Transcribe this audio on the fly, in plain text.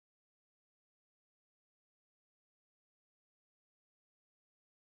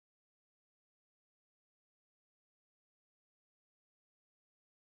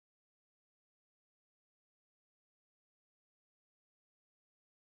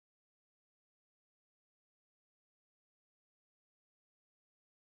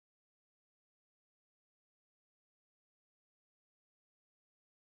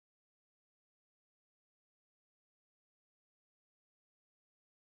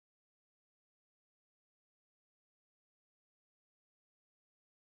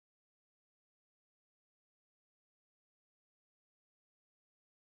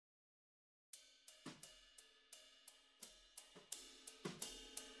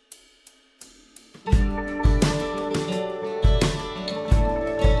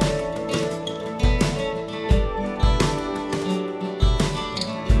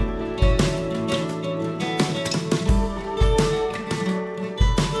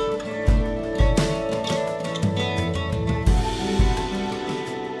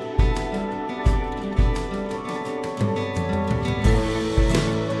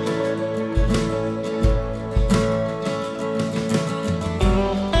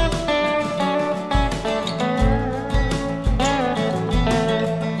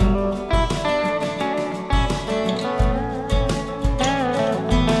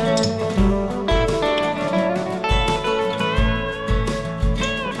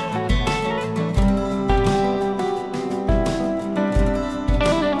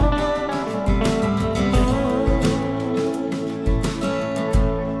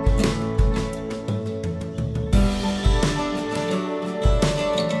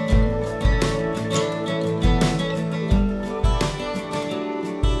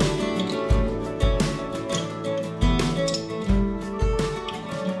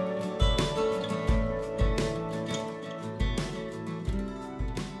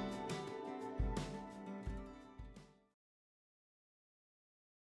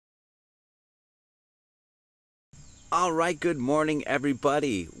All right, good morning,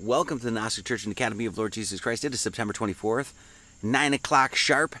 everybody. Welcome to the Gnostic Church and Academy of Lord Jesus Christ. It is September 24th, 9 o'clock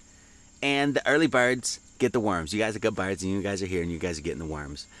sharp, and the early birds get the worms. You guys are good birds, and you guys are here, and you guys are getting the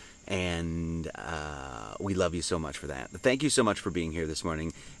worms. And we love you so much for that. Thank you so much for being here this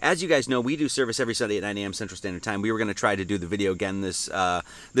morning. As you guys know, we do service every Sunday at 9 a.m. Central Standard Time. We were going to try to do the video again this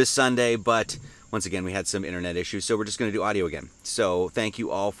Sunday, but once again, we had some internet issues, so we're just going to do audio again. So thank you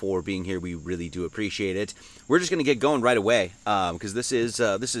all for being here. We really do appreciate it. We're just going to get going right away because this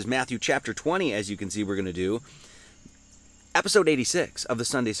is Matthew chapter 20, as you can see we're going to do. Episode 86 of the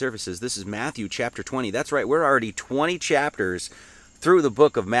Sunday services. This is Matthew chapter 20. That's right, we're already 20 chapters through the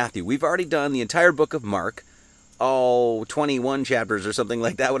book of Matthew. We've already done the entire book of Mark, 21 chapters or something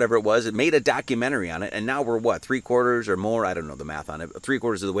like that, whatever it was. It made a documentary on it, and now we're, what, 3/4 or more? I don't know the math on it, but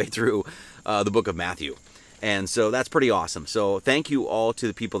 3/4 of the way through the book of Matthew. And so that's pretty awesome. So thank you all to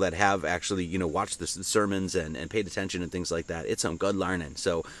the people that have actually, watched the sermons and paid attention and things like that. It's some good learning.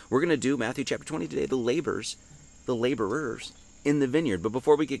 So we're going to do Matthew chapter 20 today, the laborers in the vineyard. But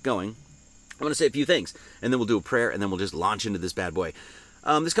before we get going, I want to say a few things, and then we'll do a prayer, and then we'll just launch into this bad boy.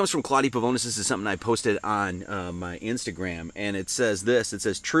 This comes from Claudia Pavonis. This is something I posted on my Instagram, and it says this. It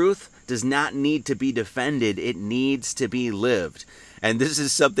says, truth does not need to be defended. It needs to be lived. And this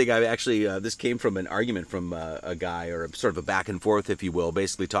is something I actually, this came from an argument from a guy, or sort of a back and forth, if you will,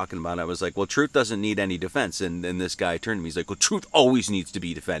 basically talking about it. I was like, well, truth doesn't need any defense. And then this guy turned to me. He's like, well, truth always needs to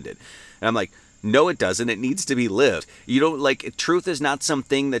be defended. And I'm like, no, it doesn't. It needs to be lived. You don't truth is not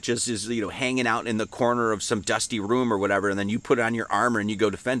something that just is, hanging out in the corner of some dusty room or whatever, and then you put it on your armor and you go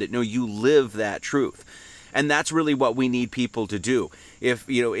defend it. No, you live that truth. And that's really what we need people to do. If,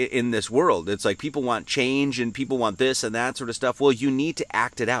 in this world, it's like people want change and people want this and that sort of stuff. Well, you need to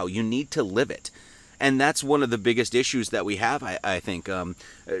act it out. You need to live it. And that's one of the biggest issues that we have, I think.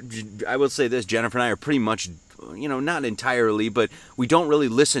 I will say this, Jennifer and I are pretty much, not entirely, but we don't really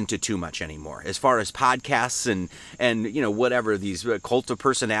listen to too much anymore as far as podcasts and whatever, these cult of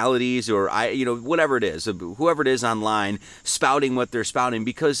personalities or, whatever it is, whoever it is online spouting what they're spouting.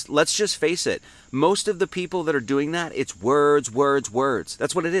 Because let's just face it, most of the people that are doing that, it's words.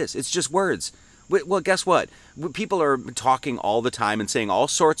 That's what it is. It's just words. Well, guess what? People are talking all the time and saying all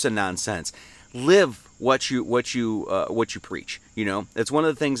sorts of nonsense. Live what you preach. It's one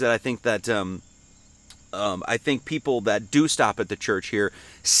of the things that I think that I think people that do stop at the church here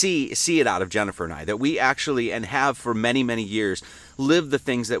see it out of Jennifer and I, that we actually, and have for many, many years, live the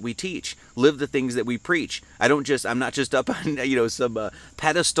things that we teach, live the things that we preach. I'm not just up on some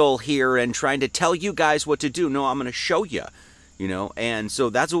pedestal here and trying to tell you guys what to do. No, I'm going to show you. And so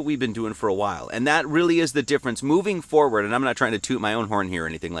that's what we've been doing for a while. And that really is the difference moving forward. And I'm not trying to toot my own horn here or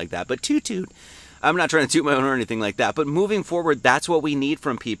anything like that, but toot. I'm not trying to toot my own horn or anything like that, but moving forward, that's what we need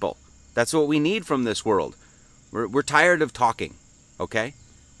from people. That's what we need from this world. We're tired of talking, okay?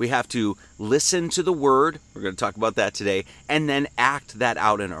 We have to listen to the word. We're going to talk about that today, and then act that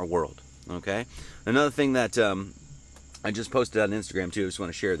out in our world, okay? Another thing that I just posted on Instagram too, I just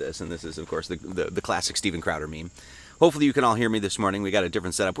want to share this, and this is, of course, the classic Steven Crowder meme. Hopefully you can all hear me this morning. We got a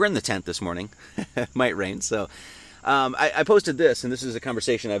different setup. We're in the tent this morning. It might rain. So I posted this, and this is a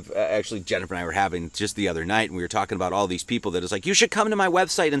conversation actually Jennifer and I were having just the other night, and we were talking about all these people that is like, you should come to my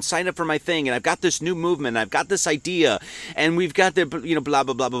website and sign up for my thing, and I've got this new movement, and I've got this idea, and we've got the, blah,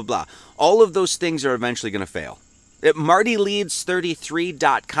 blah, blah, blah, blah. All of those things are eventually going to fail.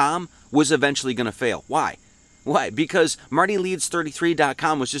 MartyLeads33.com was eventually going to fail. Why? Because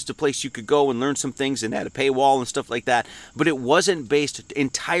MartyLeads33.com was just a place you could go and learn some things and had a paywall and stuff like that, but it wasn't based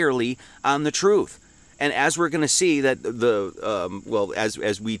entirely on the truth. And as we're going to see that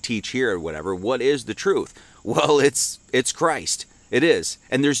as we teach here or whatever, what is the truth? Well, it's Christ. It is.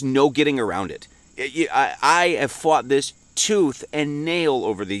 And there's no getting around it. I have fought this tooth and nail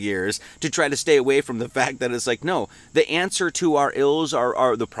over the years to try to stay away from the fact that it's like, no, the answer to our ills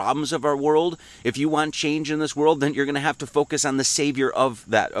are the problems of our world. If you want change in this world, then you're going to have to focus on the Savior of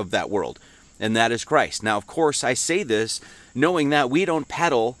that world, and that is Christ. Now, of course, I say this knowing that we don't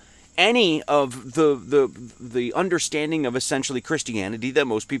peddle any of the understanding of essentially Christianity that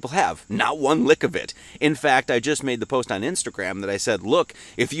most people have. Not one lick of it. In fact, I just made the post on Instagram that I said, look,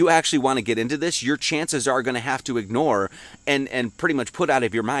 if you actually want to get into this, your chances are going to have to ignore and pretty much put out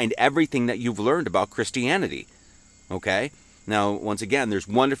of your mind everything that you've learned about Christianity. Okay? Now, once again, there's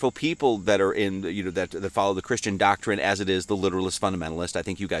wonderful people that are in, that follow the Christian doctrine as it is, the literalist fundamentalist. I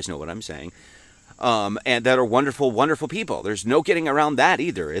think you guys know what I'm saying. And that are wonderful, wonderful people. There's no getting around that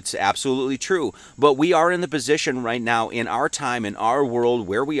either. It's absolutely true. But we are in the position right now in our time, in our world,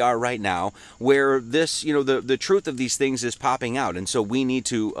 where we are right now, where this, the truth of these things is popping out. And so we need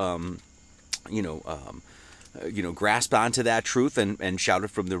to, grasp onto that truth and shout it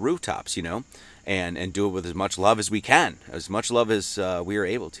from the rooftops, and do it with as much love as we can, as much love as we are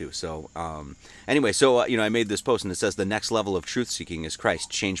able to. So anyway, I made this post and it says the next level of truth seeking is Christ.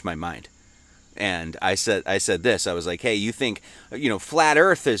 Changed my mind. And I said this. I was like, hey, you think, flat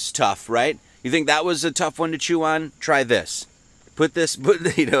Earth is tough, right? You think that was a tough one to chew on? Try this.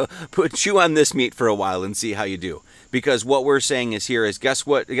 Chew on this meat for a while and see how you do. Because what we're saying is guess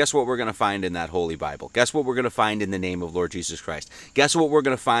what we're going to find in that Holy Bible? Guess what we're going to find in the name of Lord Jesus Christ? Guess what we're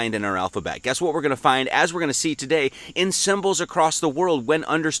going to find in our alphabet? Guess what we're going to find, as we're going to see today, in symbols across the world when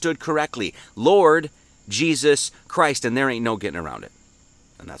understood correctly? Lord Jesus Christ, and there ain't no getting around it.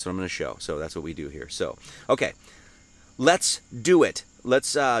 And that's what I'm going to show. So that's what we do here. So, okay, let's do it.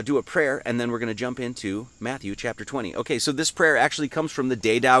 Let's do a prayer, and then we're going to jump into Matthew chapter 20. Okay, so this prayer actually comes from the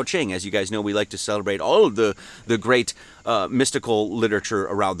Day Tao Ching. As you guys know, we like to celebrate all of the great mystical literature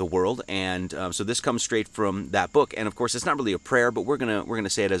around the world, and so this comes straight from that book. And of course, it's not really a prayer, but we're gonna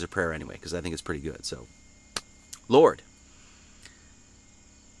say it as a prayer anyway, because I think it's pretty good. So, Lord,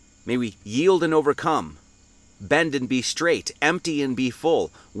 may we yield and overcome, bend and be straight, empty and be full,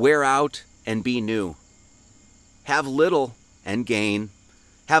 wear out and be new, have little and gain,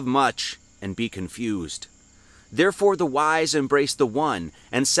 have much and be confused. Therefore the wise embrace the one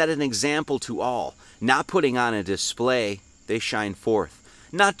and set an example to all, not putting on a display, they shine forth,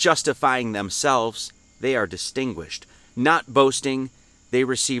 not justifying themselves, they are distinguished, not boasting, they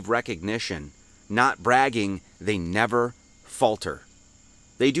receive recognition, not bragging, they never falter.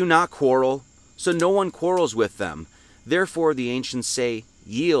 They do not quarrel, so no one quarrels with them. Therefore the ancients say,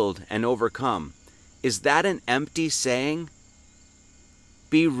 yield and overcome. Is that an empty saying?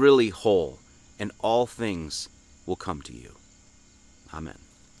 Be really whole, and all things will come to you. Amen.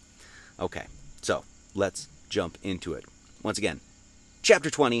 Okay, so let's jump into it. Once again, chapter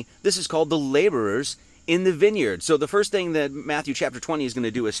 20, this is called the laborers in the vineyard. So the first thing that Matthew chapter 20 is going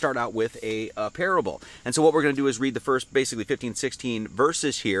to do is start out with a parable. And so what we're going to do is read the first basically 15, 16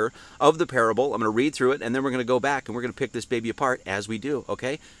 verses here of the parable. I'm going to read through it, and then we're going to go back and we're going to pick this baby apart as we do,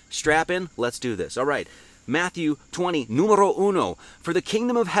 okay? Strap in, let's do this. All right. Matthew 20, numero uno. For the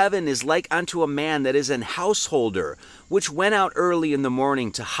kingdom of heaven is like unto a man that is an householder, which went out early in the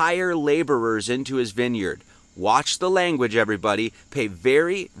morning to hire laborers into his vineyard. Watch the language, everybody. Pay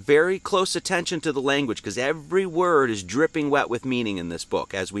very, very close attention to the language, because every word is dripping wet with meaning in this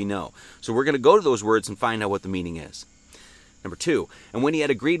book, as we know. So we're going to go to those words and find out what the meaning is. Number 2, and when he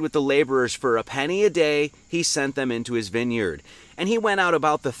had agreed with the laborers for a penny a day, he sent them into his vineyard. And he went out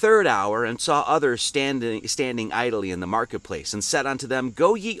about the 3rd hour, and saw others standing idly in the marketplace, and said unto them,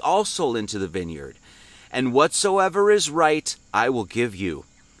 Go ye also into the vineyard, and whatsoever is right I will give you.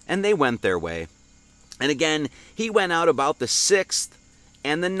 And they went their way. And again he went out about the 6th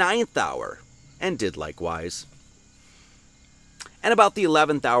and the 9th hour, and did likewise. And about the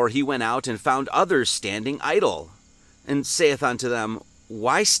 11th hour he went out, and found others standing idle, and saith unto them,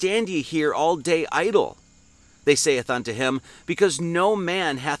 Why stand ye here all day idle? They saith unto him, Because no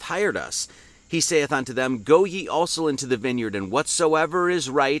man hath hired us. He saith unto them, Go ye also into the vineyard, and whatsoever is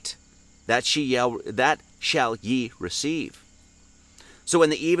right, that shall ye receive. So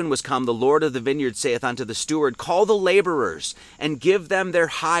when the even was come, the Lord of the vineyard saith unto the steward, Call the laborers, and give them their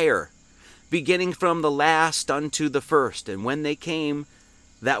hire, beginning from the last unto the first. And when they came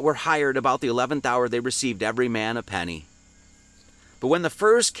that were hired about the 11th hour, they received every man a penny. But when the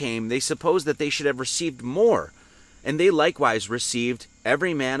first came, they supposed that they should have received more, and they likewise received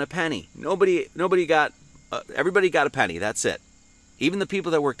every man a penny. Everybody got a penny. That's it. Even the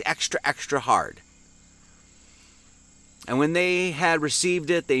people that worked extra hard. And when they had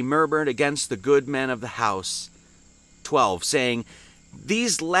received it, they murmured against the good men of the house. 12, saying,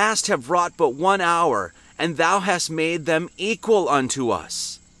 These last have wrought but 1 hour, and thou hast made them equal unto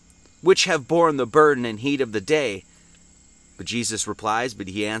us, which have borne the burden and heat of the day. But Jesus replies, But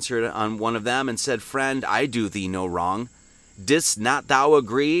he answered on one of them, and said, Friend, I do thee no wrong. Didst not thou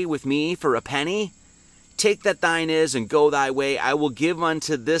agree with me for a penny? Take that thine is, and go thy way. I will give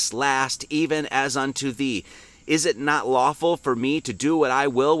unto this last, even as unto thee. Is it not lawful for me to do what I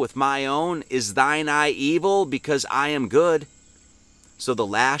will with my own? Is thine eye evil, because I am good? So the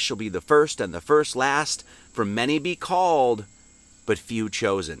last shall be the first, and the first last. For many be called, but few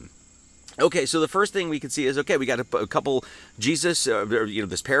chosen. Okay, so the first thing we can see is, okay, we got a couple, Jesus,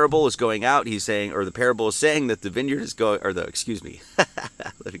 this parable is going out. He's saying, or the parable is saying that the vineyard is going, excuse me,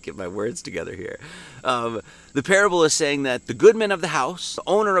 let me get my words together here. The parable is saying that the goodman of the house, the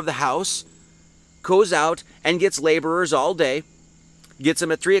owner of the house, goes out and gets laborers all day, gets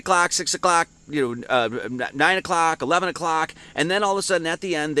them at 3 o'clock, 6 o'clock, 9 o'clock, 11 o'clock, and then all of a sudden at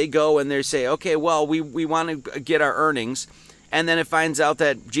the end they go and they say, okay, well, we want to get our earnings, and then it finds out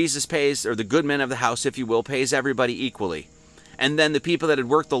that Jesus pays, or the good men of the house, if you will, pays everybody equally. And then the people that had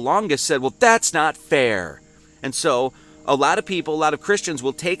worked the longest said, well, that's not fair. And so a lot of people, a lot of Christians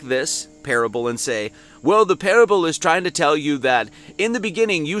will take this parable and say, well, the parable is trying to tell you that in the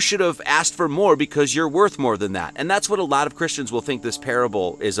beginning you should have asked for more because you're worth more than that. And that's what a lot of Christians will think this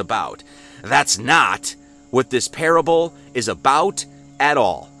parable is about. That's not what this parable is about at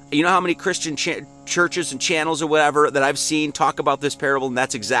all. You know how many Christian churches and channels or whatever that I've seen talk about this parable, and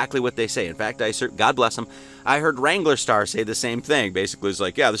that's exactly what they say. In fact, God bless them, I heard Wrangler Star say the same thing. Basically, it's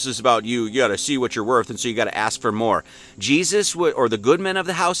like, yeah, this is about you. You got to see what you're worth, and so you got to ask for more. Jesus, or the good men of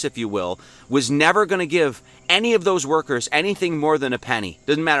the house, if you will, was never going to give any of those workers anything more than a penny.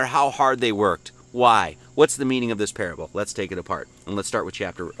 Doesn't matter how hard they worked. Why? What's the meaning of this parable? Let's take it apart, and let's start with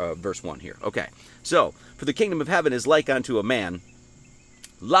verse 1 here. Okay, so, for the kingdom of heaven is like unto a man.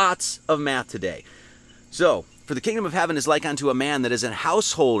 Lots of math today. So, for the kingdom of heaven is like unto a man that is an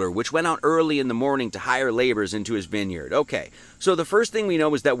householder, which went out early in the morning to hire laborers into his vineyard. Okay, so the first thing we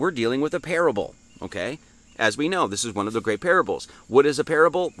know is that we're dealing with a parable. Okay, as we know, this is one of the great parables. What is a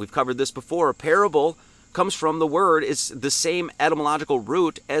parable? We've covered this before. A parable comes from the word, it's the same etymological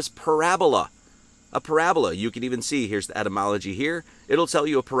root as parabola. A parabola, you can even see, here's the etymology here. It'll tell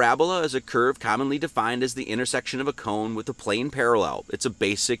you a parabola is a curve commonly defined as the intersection of a cone with a plane parallel. It's a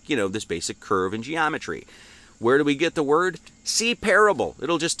basic, this basic curve in geometry. Where do we get the word? See parable.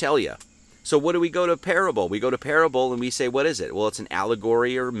 It'll just tell you. So what do we go to parable? We go to parable and we say, what is it? Well, it's an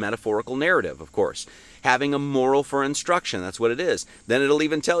allegory or metaphorical narrative, of course. Having a moral for instruction, that's what it is. Then it'll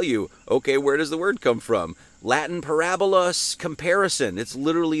even tell you, okay, where does the word come from? Latin parabola, comparison. It's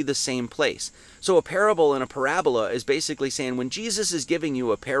literally the same place. So a parable and a parabola is basically saying when Jesus is giving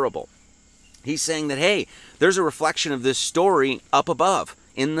you a parable, he's saying that, hey, there's a reflection of this story up above,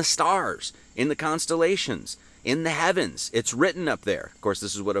 in the stars, in the constellations, in the heavens. It's written up there. Of course,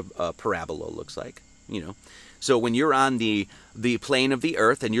 this is what a parabola looks like, So when you're on the plane of the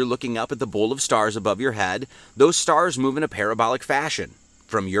earth and you're looking up at the bowl of stars above your head, those stars move in a parabolic fashion.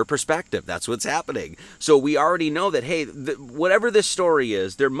 From your perspective, that's what's happening. So we already know that, hey, whatever this story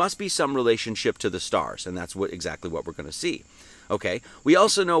is, there must be some relationship to the stars, and that's exactly what we're going to see. Okay, we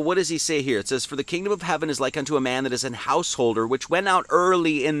also know, what does he say here? It says, for the kingdom of heaven is like unto a man that is an householder, which went out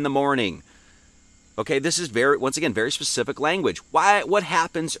early in the morning. Okay, this is once again, very specific language. Why? What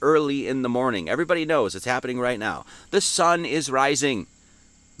happens early in the morning? Everybody knows it's happening right now. The sun is rising.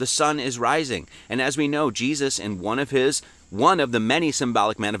 The sun is rising. And as we know, Jesus, in one of the many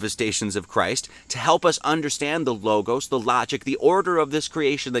symbolic manifestations of Christ, to help us understand the logos, the logic, the order of this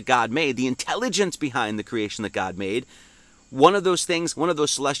creation that God made, the intelligence behind the creation that God made, one of those things, one of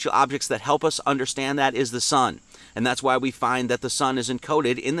those celestial objects that help us understand that is the sun. And that's why we find that the sun is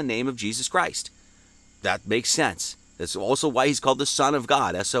encoded in the name of Jesus Christ. That makes sense. That's also why he's called the Son of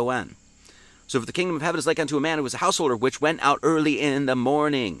God, S-O-N. So for the kingdom of heaven is like unto a man who was a householder, which went out early in the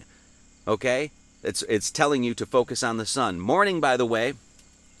morning. Okay? It's telling you to focus on the sun. Morning, by the way,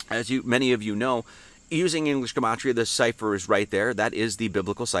 as many of you know, using English gematria, the cipher is right there. That is the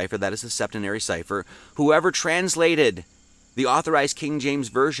biblical cipher. That is the septenary cipher. Whoever translated the authorized King James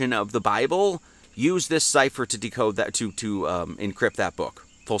Version of the Bible used this cipher to decode that, to encrypt that book.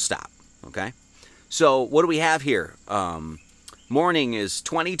 Full stop. Okay? So what do we have here? Morning is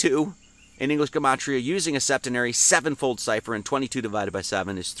 22 in English gematria using a septenary sevenfold cipher, and 22 divided by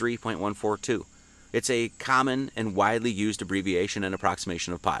 7 is 3.142. It's a common and widely used abbreviation and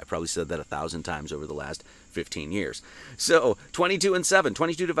approximation of pi. I've probably said that 1,000 times over the last 15 years. So 22 and 7.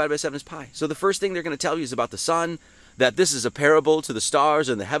 22 divided by 7 is pi. So the first thing they're going to tell you is about the sun, that this is a parable to the stars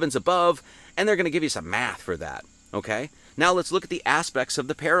and the heavens above, and they're going to give you some math for that. Okay? Now let's look at the aspects of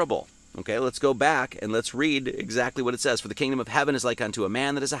the parable. Okay, let's go back and let's read exactly what it says. For the kingdom of heaven is like unto a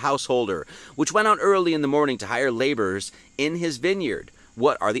man that is a householder, which went out early in the morning to hire laborers in his vineyard.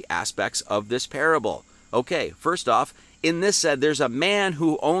 What are the aspects of this parable? Okay, first off, in this said, there's a man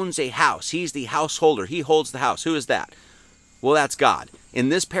who owns a house. He's the householder. He holds the house. Who is that? Well, that's God. In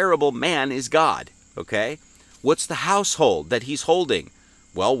this parable, man is God. Okay? What's the household that he's holding?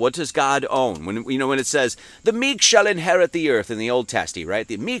 Well, what does God own? When it says, the meek shall inherit the earth in the Old Testament, right?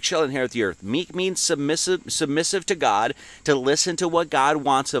 The meek shall inherit the earth. Meek means submissive to God, to listen to what God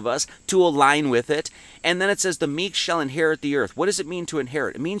wants of us, to align with it. And then it says, the meek shall inherit the earth. What does it mean to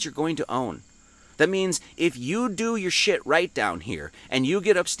inherit? It means you're going to own. That means if you do your shit right down here and you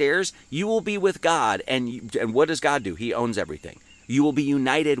get upstairs, you will be with God. And what does God do? He owns everything. You will be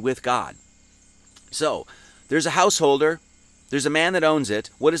united with God. So there's a householder. There's a man that owns it.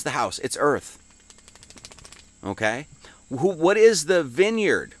 What is the house? It's earth. Okay? What is the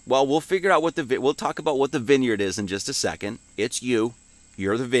vineyard? Well, we'll figure out we'll talk about what the vineyard is in just a second. It's you.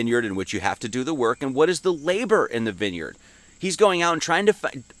 You're the vineyard in which you have to do the work. And what is the labor in the vineyard? He's going out and trying to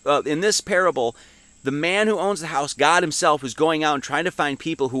find, in this parable, the man who owns the house, God himself, is going out and trying to find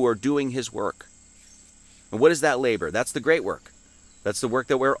people who are doing his work. And what is that labor? That's the great work. That's the work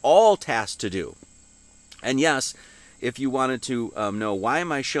that we're all tasked to do. And yes, if you wanted to know, why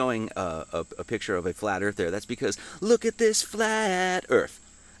am I showing a picture of a flat earth there? That's because, look at this flat earth.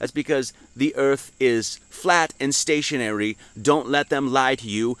 That's because the earth is flat and stationary. Don't let them lie to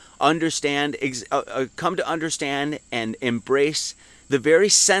you. Understand, come to understand and embrace the very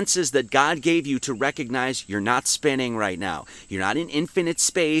senses that God gave you to recognize you're not spinning right now. You're not in infinite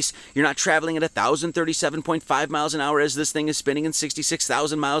space. You're not traveling at 1,037.5 miles an hour as this thing is spinning, and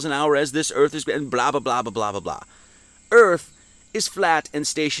 66,000 miles an hour as this earth is, and blah, blah, blah, blah, blah, blah, blah. Earth is flat and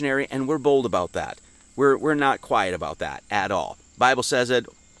stationary, and we're bold about that. We're not quiet about that at all. Bible says it.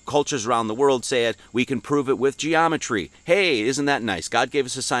 Cultures around the world say it. We can prove it with geometry. Hey, isn't that nice? God gave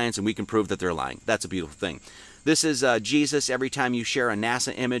us a science, and we can prove that they're lying. That's a beautiful thing. This is Jesus. Every time you share a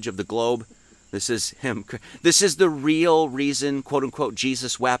NASA image of the globe, this is him. This is the real reason, quote unquote,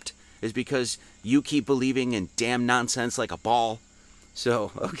 Jesus wept, is because you keep believing in damn nonsense like a ball.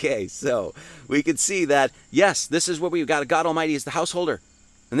 So, okay, so we can see that, yes, this is what we've got. God Almighty is the householder.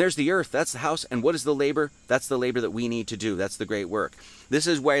 And there's the earth. That's the house. And what is the labor? That's the labor that we need to do. That's the great work. This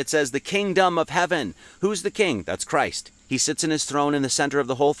is where it says the kingdom of heaven. Who's the king? That's Christ. He sits in his throne in the center of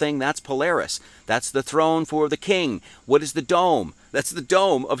the whole thing. That's Polaris. That's the throne for the king. What is the dome? That's the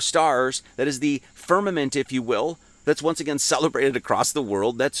dome of stars. That is the firmament, if you will. That's once again celebrated across the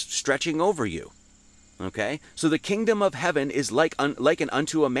world. That's stretching over you. Okay? So the kingdom of heaven is like an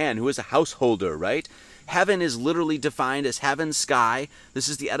unto a man who is a householder, right? Heaven is literally defined as heaven, sky. This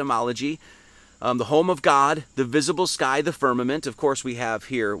is the etymology. The home of God, the visible sky, the firmament. Of course, we have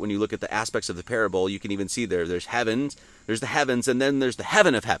here, when you look at the aspects of the parable, you can even see there's heavens, there's the heavens, and then there's the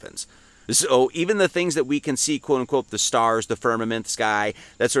heaven of heavens. So even the things that we can see, quote unquote, the stars, the firmament, the sky,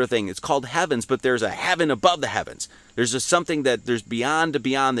 that sort of thing, it's called heavens, but there's a heaven above the heavens. There's just something that there's beyond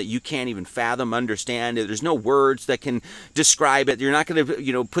that you can't even fathom, understand. There's no words that can describe it. You're not going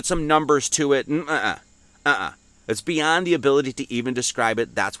to, put some numbers to it. It's beyond the ability to even describe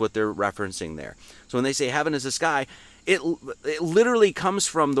it. That's what they're referencing there. So when they say heaven is the sky, it literally comes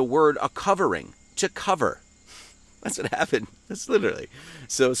from the word a covering, to cover. That's what happened. That's literally.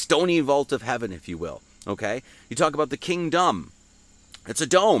 So stony vault of heaven, if you will. Okay? You talk about the kingdom. It's a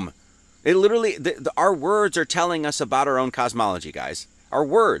dome. It literally, our words are telling us about our own cosmology, guys. Our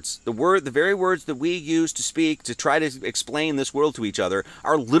words, the very words that we use to speak, to try to explain this world to each other,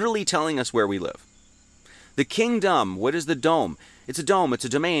 are literally telling us where we live. The kingdom, what is the dome? It's a dome, it's a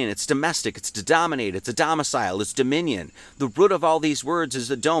domain, it's domestic, it's to dominate, it's a domicile, it's dominion. The root of all these words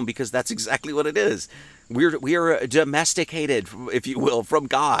is a dome, because that's exactly what it is. We are domesticated, if you will, from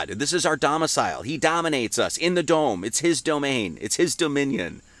God. This is our domicile. He dominates us in the dome. It's his domain. It's his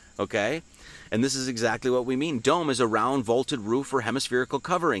dominion. Okay? And this is exactly what we mean. Dome is a round vaulted roof or hemispherical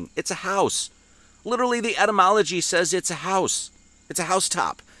covering. It's a house. Literally, the etymology says it's a house. It's a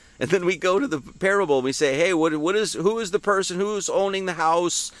housetop. And then we go to the parable and we say, hey, who is the person who's owning the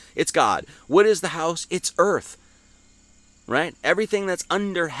house? It's God. What is the house? It's earth. Right? Everything that's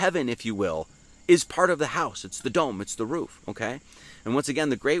under heaven, if you will, is part of the house. It's the dome. It's the roof. Okay? And once again,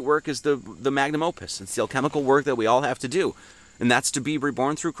 the great work is the magnum opus. It's the alchemical work that we all have to do. And that's to be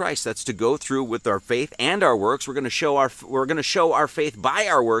reborn through Christ. That's to go through with our faith and our works. We're going to show our faith by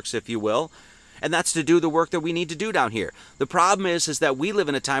our works, if you will. And that's to do the work that we need to do down here. The problem is that we live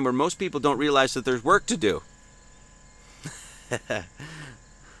in a time where most people don't realize that there's work to do.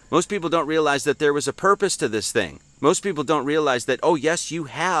 Most people don't realize that there was a purpose to this thing. Most people don't realize that, oh yes, you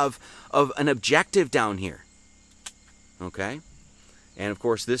have an objective down here. Okay? And of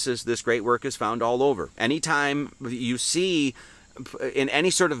course, this great work is found all over. Anytime you see in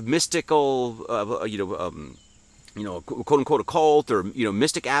any sort of mystical, quote unquote, occult or,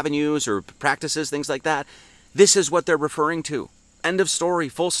 mystic avenues or practices, things like that, this is what they're referring to. End of story,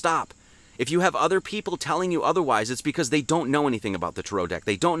 full stop. If you have other people telling you otherwise, it's because they don't know anything about the tarot deck.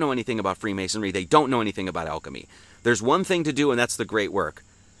 They don't know anything about Freemasonry. They don't know anything about alchemy. There's one thing to do, and that's the great work.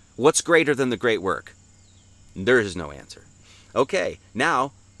 What's greater than the great work? There is no answer. Okay,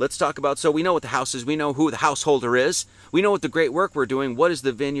 now let's talk about, so we know what the house is. We know who the householder is. We know what the great work we're doing. What is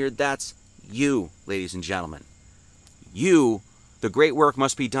the vineyard? That's you, ladies and gentlemen. You, the great work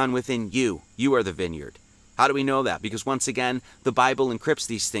must be done within you. You are the vineyard. How do we know that? Because once again, the Bible encrypts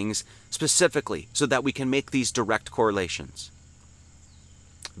these things specifically so that we can make these direct correlations.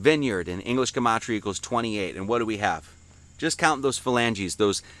 Vineyard in English gematria equals 28. And what do we have? Just count those phalanges,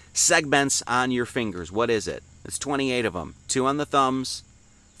 those segments on your fingers. What is it? It's 28 of them. 2 on the thumbs,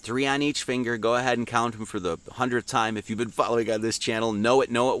 3 on each finger. Go ahead and count them for the 100th time. If you've been following on this channel, know it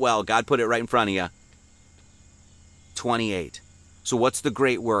well. God put it right in front of you. 28. So what's the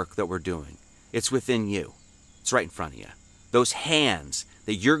great work that we're doing? It's within you. It's right in front of you. Those hands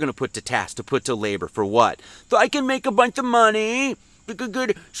that you're going to put to task, to put to labor. For what? So I can make a bunch of money.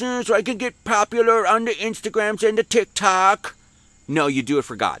 So I can get popular on the Instagrams and the TikTok. No, you do it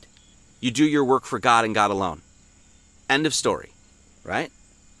for God. You do your work for God and God alone. End of story. Right?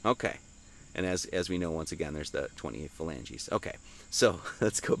 Okay. And as we know, once again, there's the 28 phalanges. Okay, so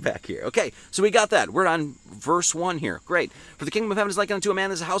let's go back here. Okay, so we got that. We're on verse 1 here. Great. For the kingdom of heaven is like unto a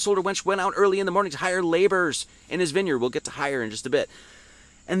man as a householder which went out early in the morning to hire laborers in his vineyard. We'll get to hire in just a bit.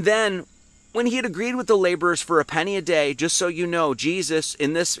 And then when he had agreed with the laborers for a penny a day, just so you know, Jesus,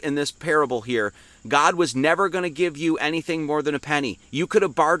 in this parable here, God was never going to give you anything more than a penny. You could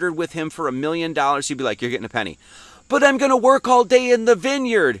have bartered with him for $1 million. He'd be like, you're getting a penny. But I'm going to work all day in the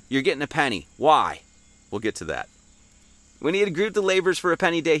vineyard. You're getting a penny. Why? We'll get to that. When he had agreed with the laborers for a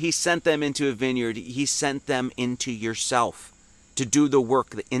penny a day, he sent them into a vineyard. He sent them into yourself to do the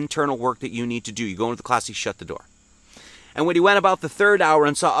work, the internal work that you need to do. You go into the class, he shut the door. And when he went about the 3rd hour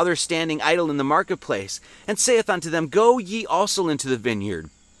and saw others standing idle in the marketplace, and saith unto them, Go ye also into the vineyard,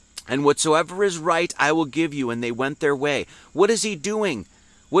 and whatsoever is right I will give you. And they went their way. What is he doing?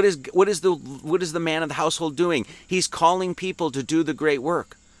 What is the man of the household doing? He's calling people to do the great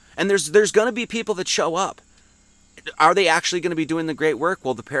work. And there's going to be people that show up. Are they actually going to be doing the great work?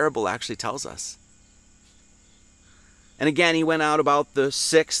 Well, the parable actually tells us. And again, he went out about the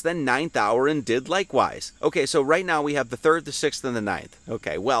 6th and 9th hour and did likewise. Okay, so right now we have the 3rd, the 6th, and the 9th.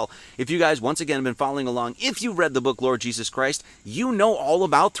 Okay, well, if you guys once again have been following along, if you read the book Lord Jesus Christ, you know all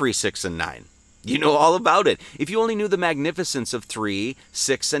about 3, 6, and 9. You know all about it. If you only knew the magnificence of 3,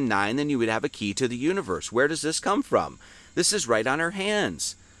 6, and 9, then you would have a key to the universe. Where does this come from? This is right on our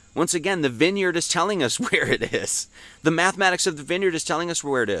hands. Once again, the vineyard is telling us where it is. The mathematics of the vineyard is telling us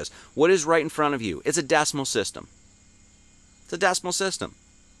where it is. What is right in front of you? It's a decimal system. It's a decimal system.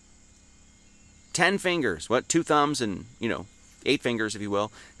 10 fingers. What? 2 thumbs and, 8 fingers, if you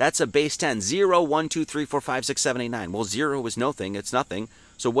will. That's a base 10. 0, 1, 2, 3, 4, 5, 6, 7, 8, 9. Well, 0 is nothing. It's nothing.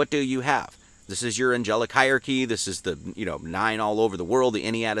 So what do you have? This is your angelic hierarchy. This is the, 9 all over the world, the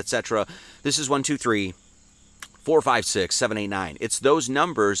Vineyard, etc. This is 1, 2, 3, 4, 5, 6, 7, 8, 9. It's those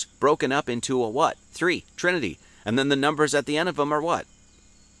numbers broken up into a what? 3, Trinity. And then the numbers at the end of them are what?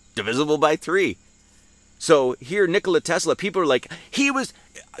 Divisible by 3. So here, Nikola Tesla, people are like, he was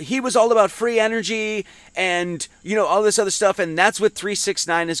all about free energy and, all this other stuff. And that's what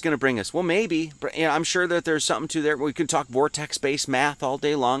 369 is going to bring us. Well, maybe. I'm sure that there's something to there. We can talk vortex-based math all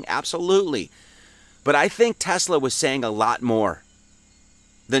day long. Absolutely. But I think Tesla was saying a lot more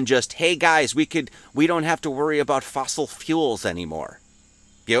than just, hey, guys, we don't have to worry about fossil fuels anymore.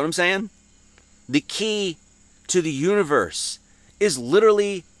 You know what I'm saying? The key to the universe is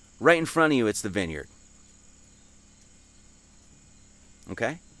literally right in front of you. It's the vineyard.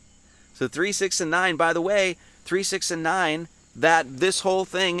 Okay? So 3, 6, and 9, by the way, 3, 6, and 9, that this whole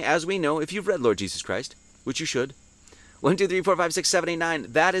thing, as we know, if you've read Lord Jesus Christ, which you should, 1, 2, 3, 4, 5, 6, 7, 8, 9,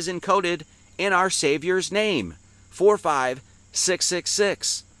 that is encoded in our Savior's name. 4, 5, 6, 6,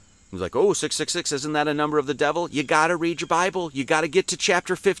 6. He was like, oh, 666, isn't that a number of the devil? You got to read your Bible. You got to get to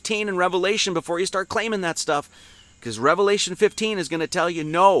chapter 15 in Revelation before you start claiming that stuff. Because Revelation 15 is going to tell you,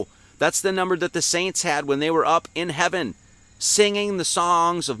 no, that's the number that the saints had when they were up in heaven, singing the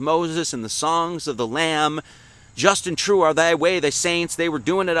songs of Moses and the songs of the Lamb. Just and true are thy way, the saints. They were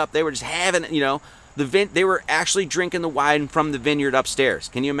doing it up. They were just having it, they were actually drinking the wine from the vineyard upstairs.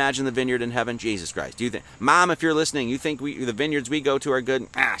 Can you imagine the vineyard in heaven? Jesus Christ. Do you think, Mom, if you're listening, you think the vineyards we go to are good?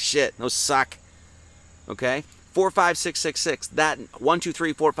 Ah, shit. Those suck. Okay? 4, 5, 6, 6, 6. That 1, 2,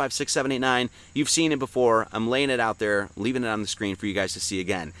 3, 4, 5, 6, 7, 8, 9. You've seen it before. I'm laying it out there, leaving it on the screen for you guys to see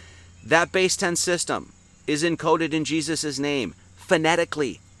again. That base 10 system is encoded in Jesus' name,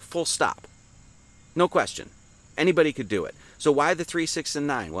 phonetically, full stop. No question. Anybody could do it. So why the 3, 6, and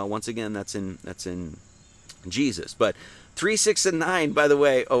 9? Well, once again, that's in Jesus. But 3, 6, and 9, by the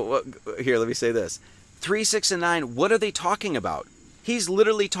way, here, let me say this. 3, 6, and 9, what are they talking about? He's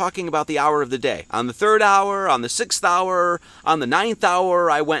literally talking about the hour of the day. On the 3rd hour, on the 6th hour, on the 9th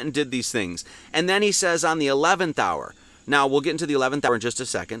hour, I went and did these things. And then he says on the 11th hour. Now, we'll get into the 11th hour in just a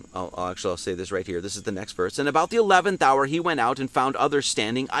second. I'll say this right here. This is the next verse. And about the 11th hour, he went out and found others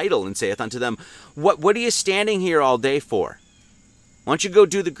standing idle, and saith unto them, What are you standing here all day for? Why don't you go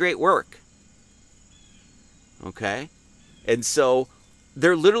do the great work? Okay? And so,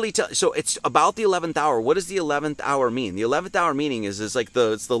 they're literally so it's about the 11th hour. What does the 11th hour mean? The 11th hour meaning is like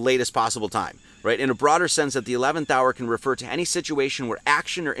it's the latest possible time, right? In a broader sense, that the 11th hour can refer to any situation where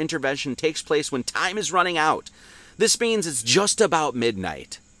action or intervention takes place when time is running out. This means it's just about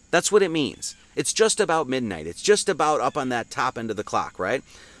midnight. That's what it means. It's just about midnight. It's just about up on that top end of the clock, right?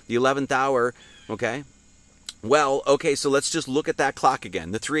 The 11th hour, okay? Well, okay, so let's just look at that clock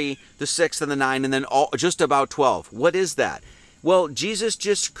again. The 3, the 6, and the 9, and then just about 12. What is that? Well, Jesus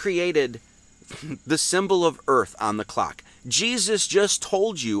just created the symbol of earth on the clock. Jesus just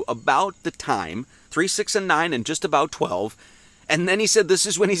told you about the time, 3, 6, and 9, and just about 12. And then he said this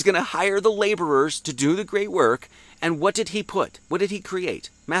is when he's going to hire the laborers to do the great work. And what did he put? What did he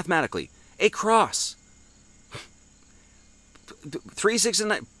create? Mathematically, a cross. 3, 6, and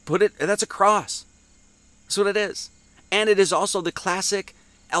 9, that's a cross. That's what it is. And it is also the classic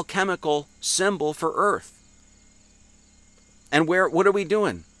alchemical symbol for earth. And what are we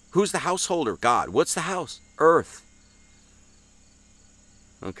doing? Who's the householder? God. What's the house? Earth.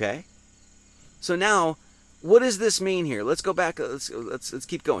 Okay? So now, what does this mean here? Let's go back. Let's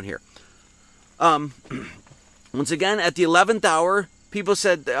keep going here. Once again, at the 11th hour, people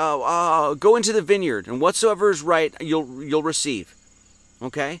said, go into the vineyard, and whatsoever is right, you'll receive.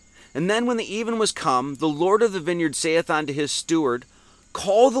 Okay? And then when the even was come, the Lord of the vineyard saith unto his steward,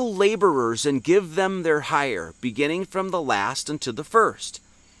 call the laborers and give them their hire, beginning from the last unto the first.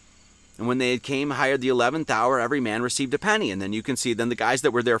 And when they came, hired the 11th hour, every man received a penny. And then you can see, then the guys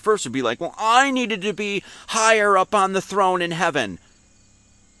that were there first would be like, well, I needed to be higher up on the throne in heaven.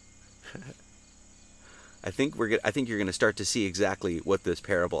 I think you're going to start to see exactly what this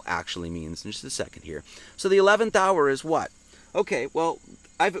parable actually means in just a second here. So the 11th hour is what? Okay, well,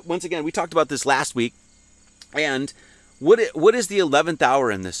 once again, we talked about this last week. And what is the 11th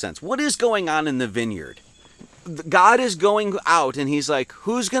hour in this sense? What is going on in the vineyard? God is going out and he's like,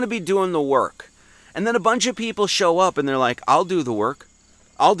 who's going to be doing the work? And then a bunch of people show up and they're like, I'll do the work.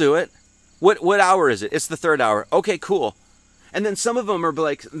 I'll do it. What hour is it? It's the 3rd hour. Okay, cool. And then some of them are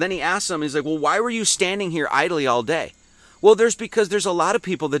like, then he asks them, he's like, well, why were you standing here idly all day? Well, because there's a lot of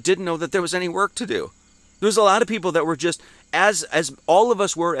people that didn't know that there was any work to do. There's a lot of people that were just, as all of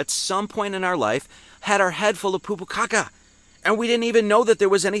us were at some point in our life, had our head full of poo-poo caca. And we didn't even know that there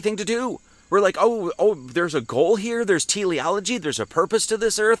was anything to do. We're like, oh, there's a goal here. There's teleology. There's a purpose to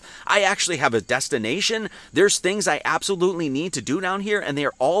this earth. I actually have a destination. There's things I absolutely need to do down here. And they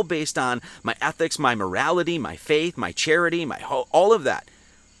are all based on my ethics, my morality, my faith, my charity, all of that.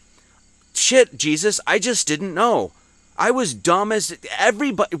 Shit, Jesus, I just didn't know. I was dumb as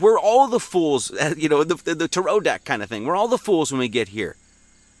everybody. We're all the fools, the tarot deck kind of thing. We're all the fools when we get here.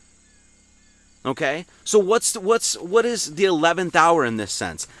 Okay, so what is the 11th hour in this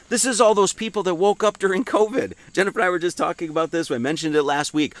sense? This is all those people that woke up during COVID. Jennifer and I were just talking about this. I mentioned it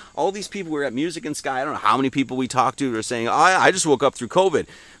last week. All these people were at Music and Sky. I don't know how many people we talked to were saying, I just woke up through COVID.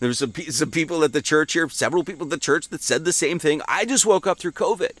 There was some people at the church here, several people at the church that said the same thing. I just woke up through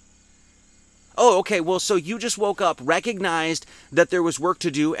COVID. Oh, okay, well, so you just woke up, recognized that there was work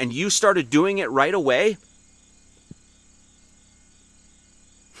to do, and you started doing it right away?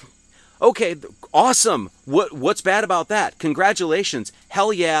 Okay, awesome. What's bad about that? Congratulations.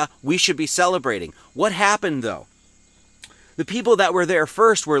 Hell yeah, we should be celebrating. What happened, though? The people that were there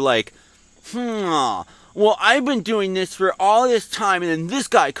first were like, well, I've been doing this for all this time, and then this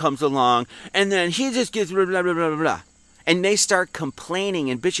guy comes along, and then he just gets blah, blah, blah, blah, blah. And they start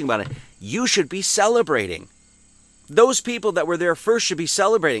complaining and bitching about it. You should be celebrating. Those people that were there first should be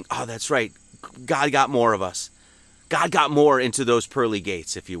celebrating. Oh, that's right. God got more of us. God got more into those pearly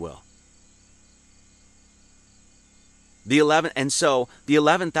gates, if you will. The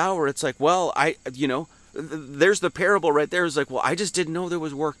 11th hour, it's like, well, there's the parable right there. It's like, well, I just didn't know there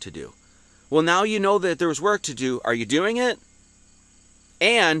was work to do. Well, now you know that there was work to do. Are you doing it?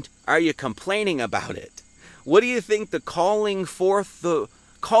 And are you complaining about it? What do you think call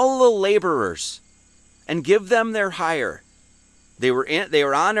the laborers and give them their hire? They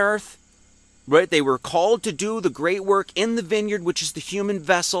were on earth, right? They were called to do the great work in the vineyard, which is the human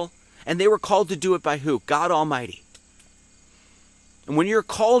vessel. And they were called to do it by who? God Almighty. And when you're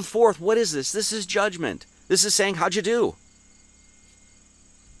called forth, what is this? This is judgment. This is saying, how'd you do?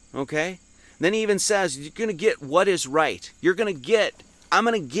 Okay? Then he even says, you're going to get what is right. I'm going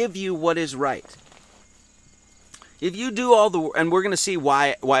to give you what is right. If you do and we're going to see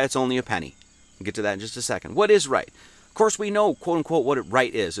why it's only a penny. We'll get to that in just a second. What is right? Of course, we know, quote unquote, what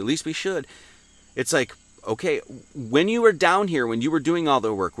right is. At least we should. It's like, okay, when you were down here, when you were doing all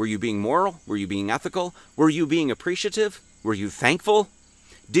the work, were you being moral? Were you being ethical? Were you being appreciative? Were you thankful?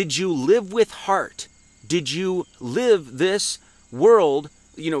 Did you live with heart? Did you live this world,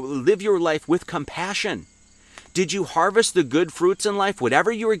 live your life with compassion. Did you harvest the good fruits in life,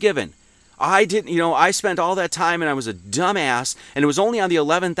 whatever you were given? I didn't, I spent all that time and I was a dumbass, and it was only on the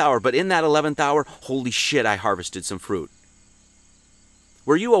 11th hour, but in that 11th hour, holy shit, I harvested some fruit.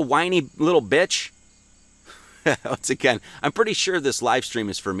 Were you a whiny little bitch? Once again, I'm pretty sure this live stream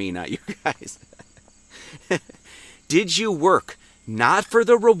is for me, not you guys. Did you work not for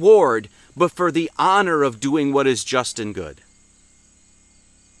the reward, but for the honor of doing what is just and good?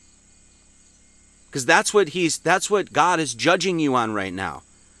 Because that's what God is judging you on right now.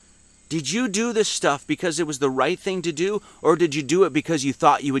 Did you do this stuff because it was the right thing to do, or did you do it because you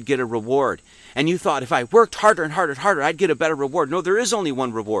thought you would get a reward? And you thought, if I worked harder and harder and harder, I'd get a better reward. No, there is only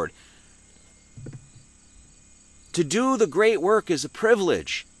one reward. To do the great work is a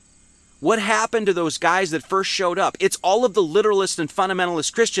privilege. What happened to those guys that first showed up? It's all of the literalist and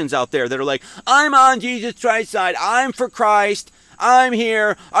fundamentalist Christians out there that are like, I'm on Jesus Christ's side. I'm for Christ. I'm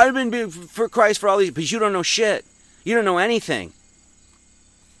here. I've been for Christ for all these. But you don't know shit. You don't know anything.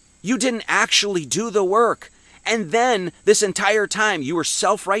 You didn't actually do the work. And then this entire time you were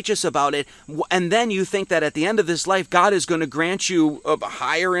self-righteous about it. And then you think that at the end of this life, God is going to grant you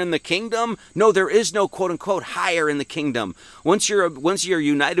higher in the kingdom. No, there is no quote unquote higher in the kingdom. Once you're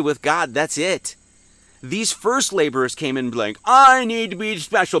united with God, that's it. These first laborers came in blank. I need to be a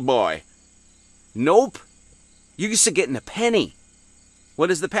special boy. Nope. You're used to getting a penny. What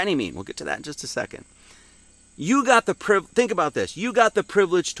does the penny mean? We'll get to that in just a second. You got the think about this. You got the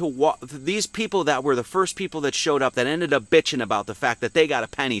privilege to walk. These people that were the first people that showed up that ended up bitching about the fact that they got a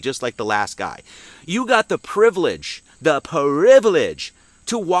penny just like the last guy. You got the privilege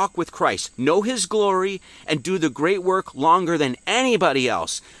to walk with Christ, know his glory, and do the great work longer than anybody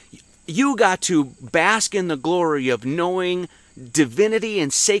else. You got to bask in the glory of knowing divinity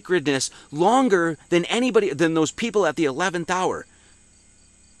and sacredness longer than than those people at the 11th hour.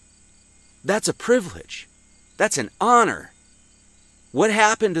 That's a privilege. That's an honor. What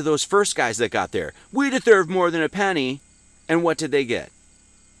happened to those first guys that got there? We deserve more than a penny. And what did they get?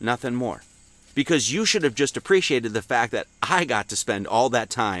 Nothing more. Because you should have just appreciated the fact that I got to spend all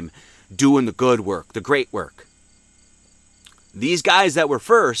that time doing the good work, the great work. These guys that were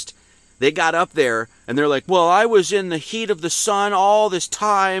first, they got up there and they're like, well, I was in the heat of the sun all this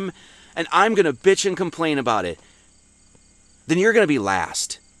time and I'm going to bitch and complain about it. Then you're going to be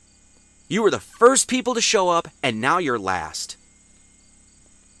last. You were the first people to show up, and now you're last.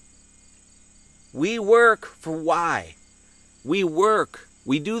 We work for why? We work.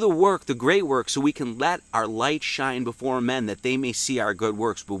 We do the work, the great work, so we can let our light shine before men that they may see our good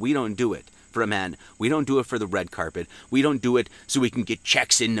works, but we don't do it for men. We don't do it for the red carpet. We don't do it so we can get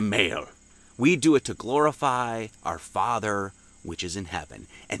checks in the mail. We do it to glorify our Father which is in heaven,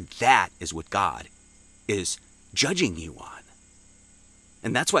 and that is what God is judging you on.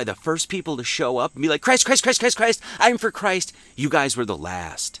 And that's why the first people to show up and be like, Christ, Christ, Christ, Christ, Christ, I'm for Christ. You guys were the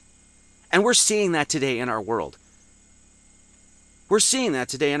last. And we're seeing that today in our world. We're seeing that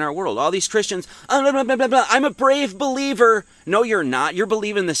today in our world. All these Christians, blah, blah, blah, blah, blah. I'm a brave believer. No, you're not. You're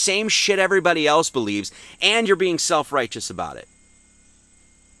believing the same shit everybody else believes, and you're being self-righteous about it.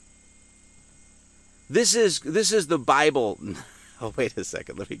 This is the Bible. Oh, wait a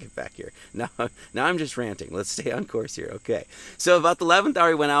second. Let me get back here. Now I'm just ranting. Let's stay on course here. Okay. So about the 11th hour,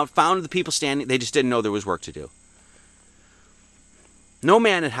 he went out, found the people standing. They just didn't know there was work to do. No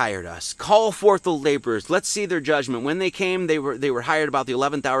man had hired us. Call forth the laborers. Let's see their judgment. When they came, they were hired about the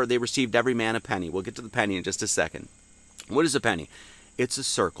 11th hour. They received every man a penny. We'll get to the penny in just a second. What is a penny? It's a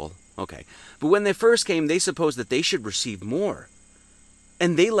circle. Okay. But when they first came, they supposed that they should receive more.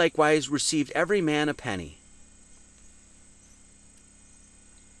 And they likewise received every man a penny.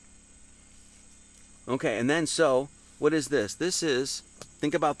 Okay, and then so, what is this? This is,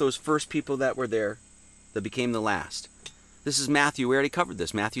 think about those first people that were there that became the last. This is Matthew. We already covered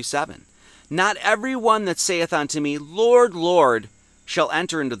this. Matthew 7. Not everyone that saith unto me, Lord, Lord, shall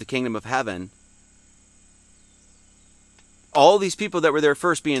enter into the kingdom of heaven. All these people that were there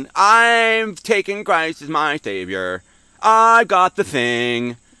first being, I'm taking Christ as my Savior. I got the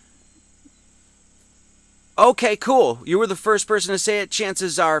thing. Okay, cool. You were the first person to say it.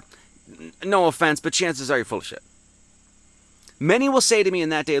 Chances are, no offense, but chances are you're full of shit. Many will say to me in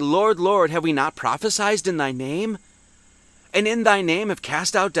that day, Lord, Lord, have we not prophesied in thy name? And in thy name have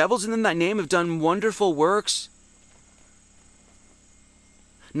cast out devils, and in thy name have done wonderful works?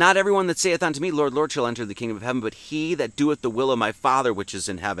 Not everyone that saith unto me, Lord, Lord, shall enter the kingdom of heaven, but he that doeth the will of my Father which is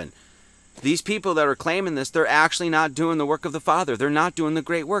in heaven. These people that are claiming this, they're actually not doing the work of the Father. They're not doing the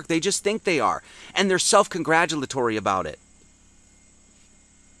great work. They just think they are. And they're self-congratulatory about it.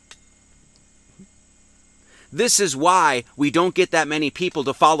 This is why we don't get that many people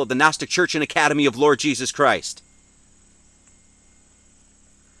to follow the Gnostic Church and Academy of Lord Jesus Christ.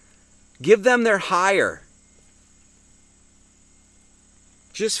 Give them their hire.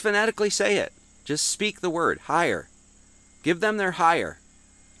 Just phonetically say it. Just speak the word, hire. Give them their hire.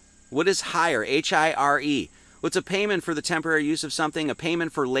 What is hire? H-I-R-E. What's a payment for the temporary use of something? A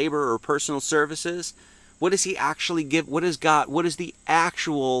payment for labor or personal services? What does he actually give? What is God? What is the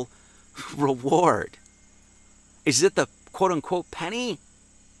actual reward? Is it the quote-unquote penny?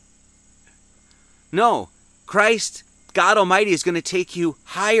 No. Christ, God Almighty, is going to take you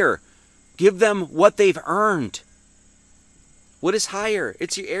higher. Give them what they've earned. What is higher?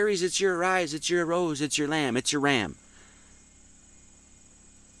 It's your Aries, it's your Arise, it's your Rose, it's your Lamb, it's your Ram.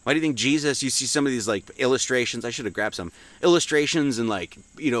 Why do you think Jesus, you see some of these like illustrations, I should have grabbed some, illustrations and like,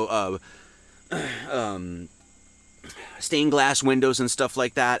 stained glass windows and stuff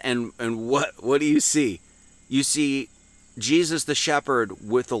like that, and what do you see? You see Jesus the shepherd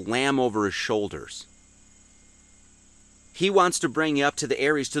with a lamb over his shoulders. He wants to bring you up to the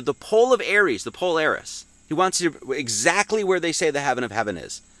Aries, to the pole of Aries, the Polaris. He wants you exactly where they say the heaven of heaven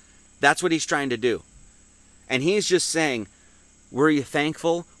is. That's what he's trying to do. And he's just saying, were you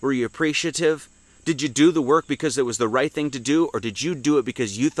thankful? Were you appreciative? Did you do the work because it was the right thing to do? Or did you do it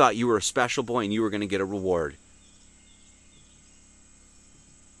because you thought you were a special boy and you were going to get a reward?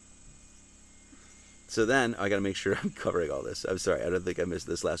 So then, I got to make sure I'm covering all this. I'm sorry, I don't think I missed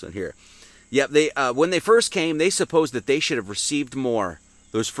this last one here. Yep, when they first came, they supposed that they should have received more,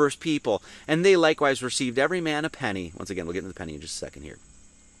 those first people. And they likewise received every man a penny. Once again, we'll get into the penny in just a second here.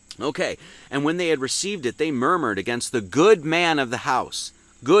 Okay, and when they had received it, they murmured against the good man of the house.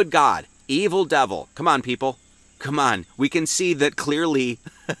 Good God, evil devil. Come on, people. Come on. We can see that clearly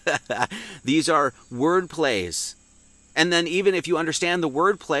these are word plays. And then even if you understand the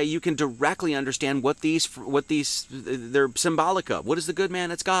wordplay, you can directly understand what they're symbolic of. What is the good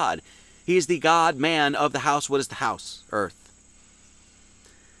man? It's God. He is the God man of the house. What is the house? Earth.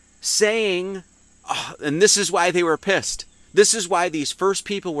 Saying, and this is why they were pissed. This is why these first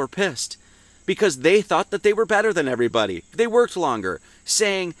people were pissed. Because they thought that they were better than everybody. They worked longer.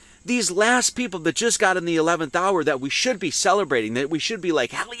 Saying, these last people that just got in the 11th hour that we should be celebrating, that we should be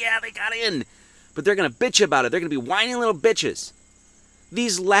like, hell yeah, they got in. But they're going to bitch about it. They're going to be whining little bitches.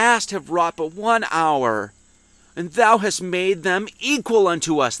 These last have wrought but 1 hour, and thou hast made them equal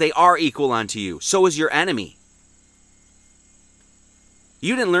unto us. They are equal unto you. So is your enemy.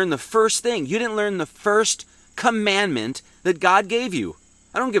 You didn't learn the first thing. You didn't learn the first commandment that God gave you.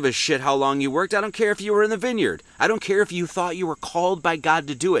 I don't give a shit how long you worked. I don't care if you were in the vineyard. I don't care if you thought you were called by God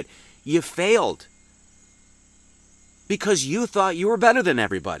to do it. You failed. Because you thought you were better than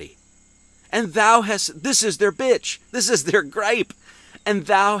everybody. And thou hast, this is their bitch, this is their gripe, and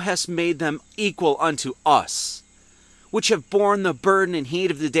thou hast made them equal unto us, which have borne the burden and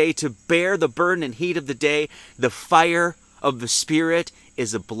heat of the day. To bear the burden and heat of the day, the fire of the Spirit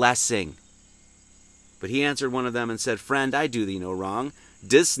is a blessing. But he answered one of them and said, Friend, I do thee no wrong.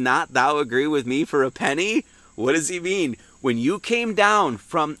 Didst not thou agree with me for a penny? What does he mean? When you came down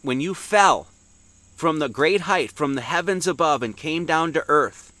when you fell from the great height, from the heavens above, and came down to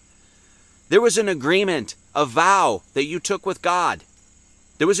earth, there was an agreement, a vow that you took with God.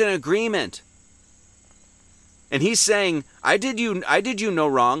 There was an agreement. And he's saying, I did you no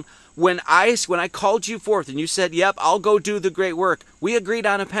wrong. When I called you forth and you said, yep, I'll go do the great work, we agreed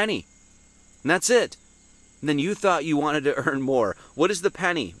on a penny. And that's it. And then you thought you wanted to earn more. What is the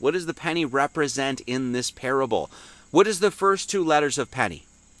penny? What does the penny represent in this parable? What is the first two letters of penny?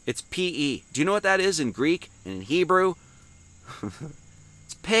 It's P-E. Do you know what that is in Greek and in Hebrew?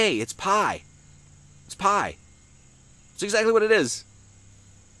 It's pay. It's pi. It's pi. It's exactly what it is.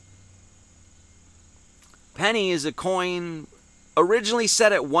 Penny is a coin originally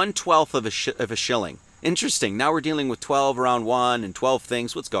set at 1/12 of a shilling. Interesting. Now we're dealing with 12 around 1 and 12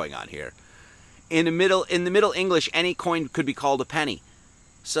 things. What's going on here? In the Middle English, any coin could be called a penny.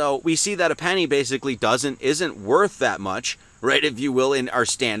 So we see that a penny basically isn't worth that much, right, if you will, in our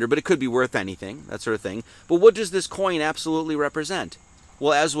standard, but it could be worth anything, that sort of thing. But what does this coin absolutely represent?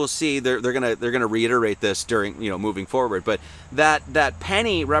 Well, as we'll see, they're gonna reiterate this during moving forward. But that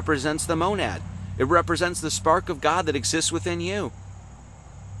penny represents the monad. It represents the spark of God that exists within you.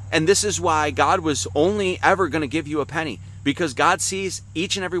 And this is why God was only ever going to give you a penny, because God sees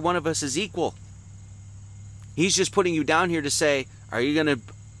each and every one of us as equal. He's just putting you down here to say, are you going to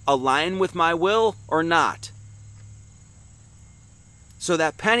align with my will or not? So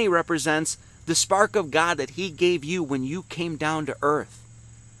that penny represents the spark of God that he gave you when you came down to earth.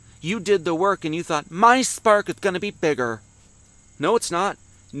 You did the work and you thought, my spark is going to be bigger. No, it's not.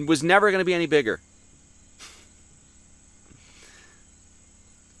 It was never going to be any bigger.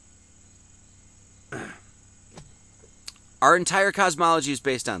 Our entire cosmology is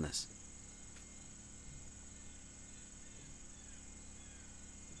based on this.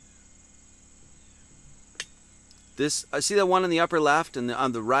 This, I see the one on the upper left and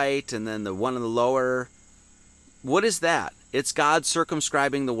on the right, and then the one on the lower. What is that? It's God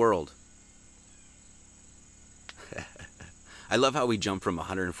circumscribing the world. I love how we jump from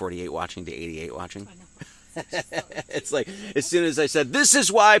 148 watching to 88 watching. It's like, as soon as I said, this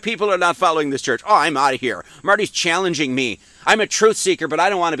is why people are not following this church. Oh, I'm out of here. Marty's challenging me. I'm a truth seeker, but I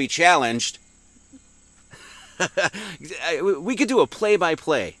don't want to be challenged. We could do a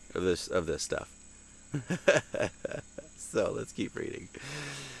play-by-play of this stuff. So let's keep reading.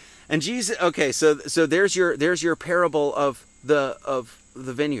 And Jesus, okay, so there's your parable of the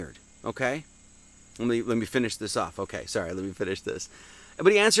vineyard. Okay, let me finish this off. Okay, sorry, let me finish this.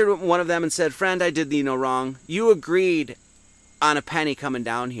 But he answered one of them and said, "Friend, I did thee no wrong. You agreed on a penny coming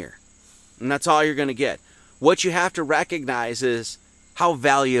down here, and that's all you're going to get. What you have to recognize is how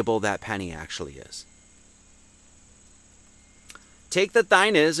valuable that penny actually is. Take that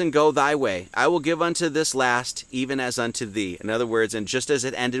thine is and go thy way. I will give unto this last, even as unto thee." In other words, and just as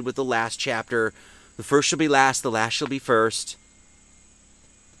it ended with the last chapter, the first shall be last, the last shall be first.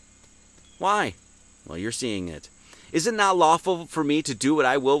 Why? Well, you're seeing it. Is it not lawful for me to do what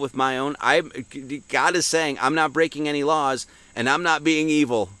I will with my own? God is saying, I'm not breaking any laws, and I'm not being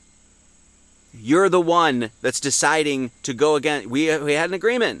evil. You're the one that's deciding to go again. We had an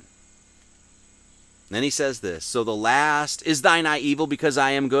agreement. Then he says this, so the last, is thine eye evil because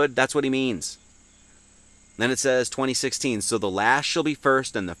I am good? That's what he means. Then it says, 20:16, so the last shall be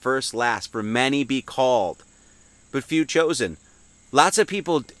first and the first last, for many be called, but few chosen. Lots of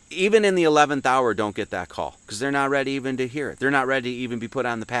people, even in the 11th hour, don't get that call because they're not ready even to hear it. They're not ready to even be put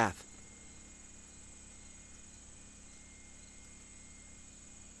on the path.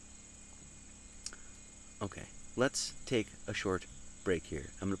 Okay, let's take a short break here.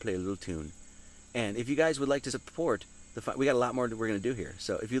 I'm going to play a little tune. And if you guys would like to support we got a lot more that we're going to do here.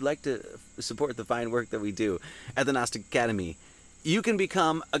 So if you'd like to support the fine work that we do at the Gnostic Academy, you can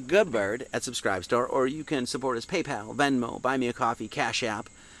become a good bird at Subscribestar, or you can support us PayPal, Venmo, Buy Me a Coffee, Cash App,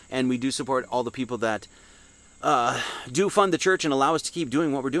 and we do support all the people that do fund the church and allow us to keep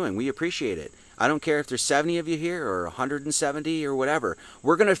doing what we're doing. We appreciate it. I don't care if there's 70 of you here or 170 or whatever.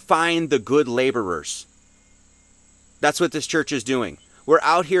 We're going to find the good laborers. That's what this church is doing. We're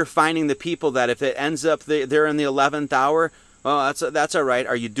out here finding the people that if it ends up they're in the 11th hour, oh, that's all right.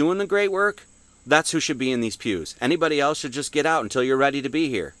 Are you doing the great work? That's who should be in these pews. Anybody else should just get out until you're ready to be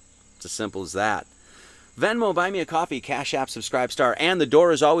here. It's as simple as that. Venmo, Buy Me a Coffee, Cash App, Subscribestar, and the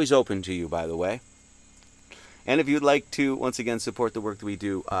door is always open to you, by the way. And if you'd like to, once again, support the work that we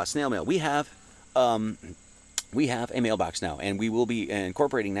do, snail mail. We have a mailbox now, and we will be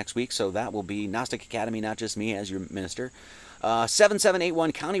incorporating next week, so that will be Gnostic Academy, not just me as your minister.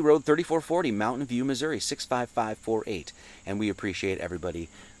 7781 County Road 3440, Mountain View, Missouri, 65548. And we appreciate everybody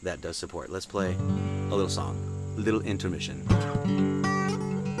that does support. Let's play a little song, a little intermission.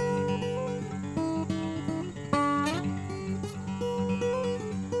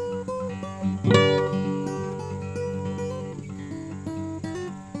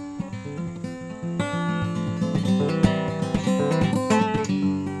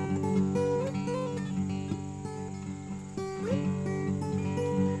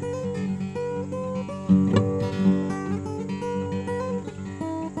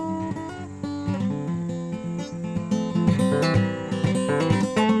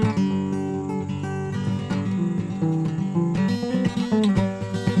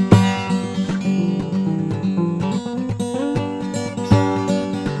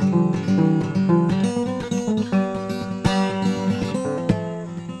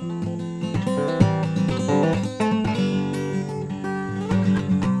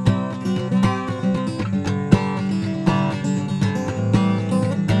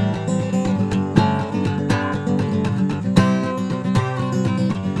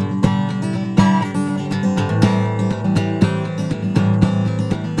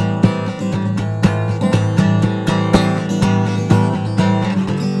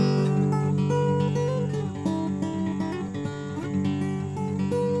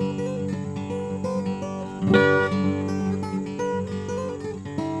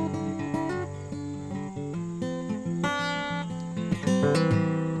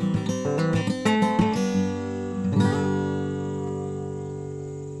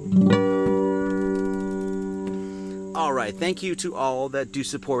 Thank you to all that do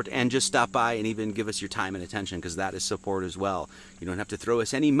support and just stop by and even give us your time and attention, because that is support as well. You don't have to throw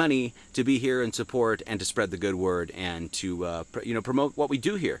us any money to be here and support and to spread the good word and to promote what we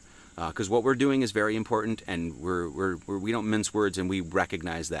do here. because what we're doing is very important, and we don't mince words, and we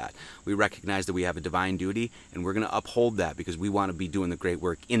recognize that. We recognize that we have a divine duty, and we're going to uphold that because we want to be doing the great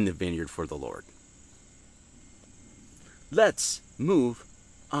work in the vineyard for the Lord. Let's move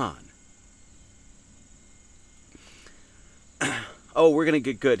on. Oh, we're going to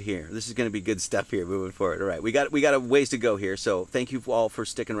get good here. This is going to be good stuff here moving forward. All right, we got a ways to go here, so thank you all for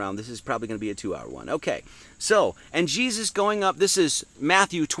sticking around. This is probably going to be a 2-hour one. Okay, so, and Jesus going up, this is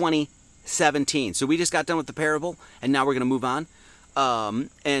Matthew 20:17. So we just got done with the parable, and now we're going to move on.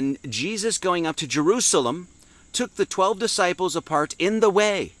 And Jesus going up to Jerusalem took the 12 disciples apart in the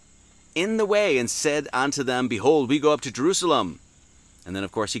way, and said unto them, Behold, we go up to Jerusalem. And then,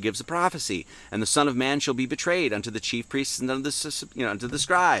 of course, he gives a prophecy. And the Son of Man shall be betrayed unto the chief priests and unto the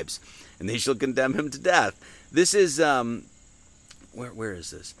scribes. And they shall condemn him to death. This is, where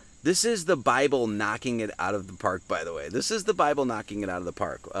is this? This is the Bible knocking it out of the park, by the way. This is the Bible knocking it out of the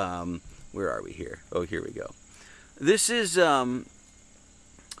park. Where are we here? Oh, here we go. This is,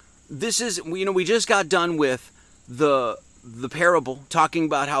 we just got done with the parable, talking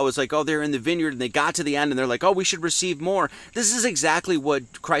about how it's like, oh, they're in the vineyard and they got to the end and they're like, oh, we should receive more. This is exactly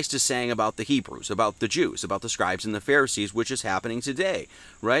what Christ is saying about the Hebrews, about the Jews, about the scribes and the Pharisees, which is happening today,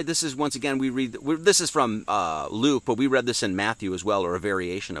 right? This is, once again, this is from Luke, but we read this in Matthew as well, or a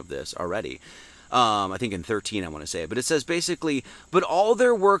variation of this already. I think in 13, I want to say. But it says basically, but all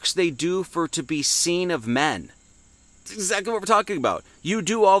their works they do for to be seen of men. That's exactly what we're talking about. You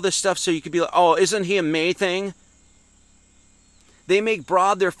do all this stuff so you could be like, oh, isn't he amazing? They make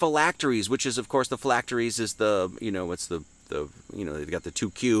broad their phylacteries, which is, of course, the phylacteries is they've got the 2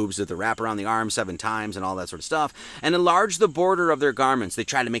 cubes that they wrap around the arm 7 times and all that sort of stuff, and enlarge the border of their garments. They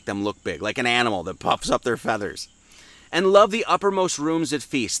try to make them look big, like an animal that puffs up their feathers. And love the uppermost rooms at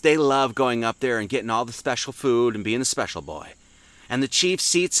feasts. They love going up there and getting all the special food and being a special boy. And the chief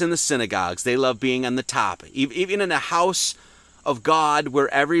seats in the synagogues. They love being on the top. Even in a house of God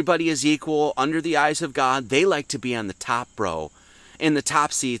where everybody is equal under the eyes of God, they like to be on the top row, in the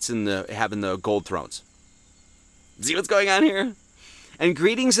top seats, in having the gold thrones. See what's going on here? And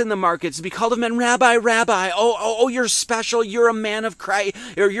greetings in the markets, to be called of men, Rabbi, Rabbi. Oh, you're special. You're a man of Christ,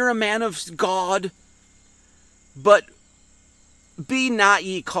 or you're a man of God. But be not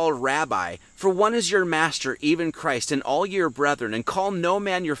ye called Rabbi, for one is your master, even Christ, and all your brethren. And call no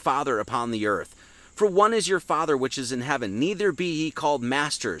man your father upon the earth. For one is your Father which is in heaven. Neither be ye called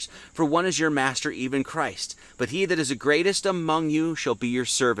masters, for one is your master, even Christ. But he that is the greatest among you shall be your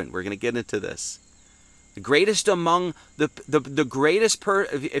servant. We're going to get into this. The greatest among the greatest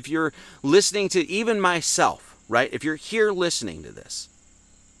if you're listening to even myself, right? If you're here listening to this,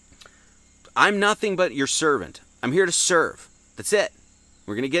 I'm nothing but your servant. I'm here to serve. That's it.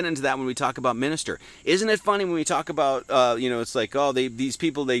 We're going to get into that when we talk about minister. Isn't it funny when we talk about, it's like, oh, these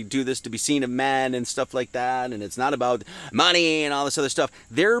people, they do this to be seen of men and stuff like that, and it's not about money and all this other stuff.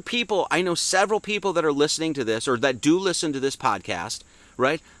 There are people, I know several people that are listening to this, or that do listen to this podcast,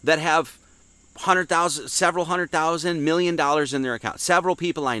 right, that have several hundred thousand, $1 million in their account. Several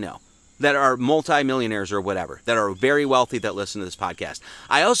people I know that are multimillionaires or whatever, that are very wealthy that listen to this podcast.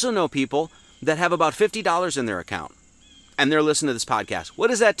 I also know people that have about $50 in their account, and they're listening to this podcast. What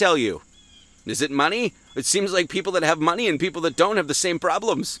does that tell you? Is it money? It seems like people that have money and people that don't have the same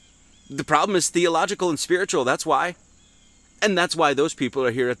problems. The problem is theological and spiritual. That's why. And that's why those people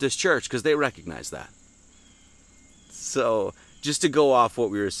are here at this church, because they recognize that. So, just to go off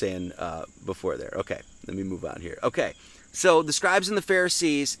what we were saying before there. Okay, let me move on here. Okay, so the scribes and the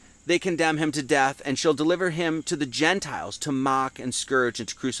Pharisees, they condemn him to death, and shall deliver him to the Gentiles to mock and scourge and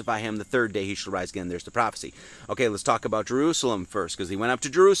to crucify him. The 3rd day he shall rise again. There's the prophecy. Okay, let's talk about Jerusalem first, because he went up to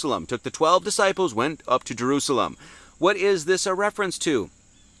Jerusalem. Took the 12 disciples, went up to Jerusalem. What is this a reference to?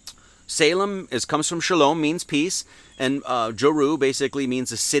 Salem comes from shalom, means peace, and Jeru basically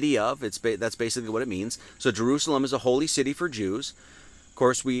means a city of. That's basically what it means. So Jerusalem is a holy city for Jews. Of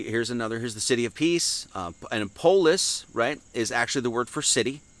course, here's the city of peace. And polis, right, is actually the word for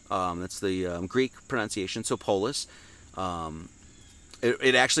city. That's the Greek pronunciation, so polis.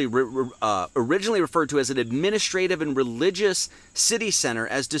 It actually originally referred to as an administrative and religious city center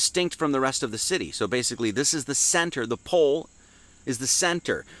as distinct from the rest of the city. So basically, this is the center. The pole is the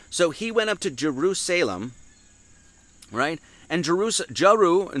center. So he went up to Jerusalem, right? And Jeru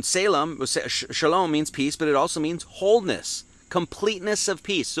and Salem, shalom means peace, but it also means wholeness, completeness of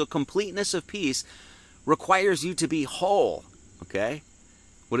peace. So completeness of peace requires you to be whole, okay?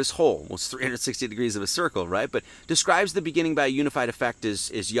 What is whole? Well, it's 360 degrees of a circle, right? But describes the beginning by a unified effect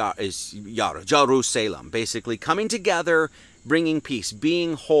is Jerusalem, basically coming together, bringing peace,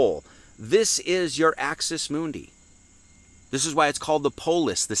 being whole. This is your axis mundi. This is why it's called the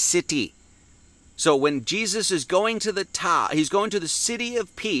polis, the city. So when Jesus is going to the top, he's going to the city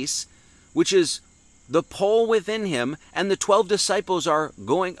of peace, which is the pole within him, and the 12 disciples are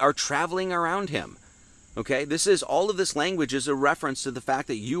traveling around him. Okay, all of this language is a reference to the fact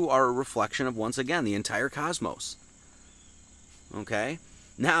that you are a reflection of, once again, the entire cosmos. Okay,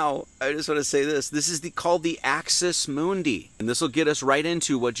 now I just want to say this. This is called the axis mundi, and this will get us right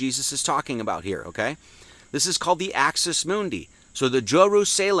into what Jesus is talking about here. Okay, this is called the axis mundi. So the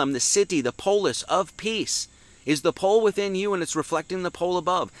Jerusalem, the city, the polis of peace, is the pole within you, and it's reflecting the pole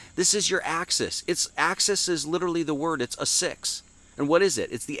above. This is your axis. Its axis is literally the word. It's a 6. And what is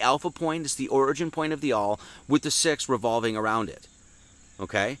it? It's the alpha point. It's the origin point of the all, with the 6 revolving around it.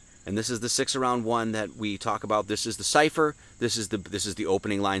 Okay? And this is the 6 around 1 that we talk about. This is the cipher. This is the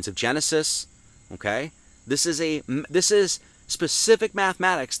opening lines of Genesis. Okay? This is specific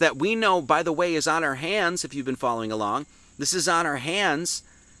mathematics that we know, by the way, is on our hands, if you've been following along. This is on our hands.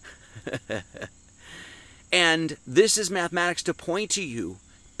 And this is mathematics to point to you,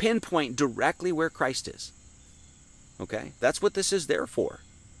 pinpoint directly where Christ is. Okay? That's what this is there for.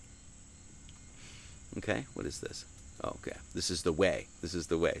 Okay? What is this? Oh, okay. This is the way. This is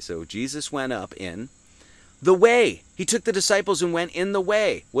the way. So Jesus went up in the way. He took the disciples and went in the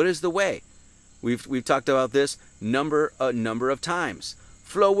way. What is the way? We've talked about this a number of times.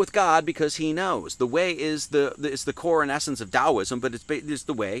 Flow with God because he knows. The way is the core and essence of Taoism, but it's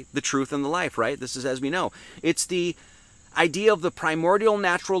the way, the truth, and the life, right? This is as we know. It's the idea of the primordial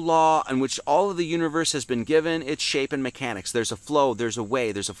natural law in which all of the universe has been given its shape and mechanics. There's a flow, there's a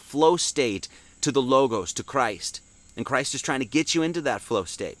way, there's a flow state to the Logos, to Christ. And Christ is trying to get you into that flow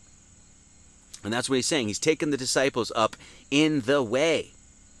state. And that's what he's saying. He's taken the disciples up in the way.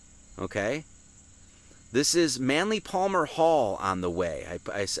 Okay? This is Manly Palmer Hall on the way.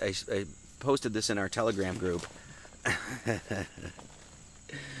 I posted this in our Telegram group.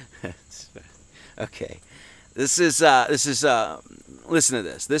 Okay. This is listen to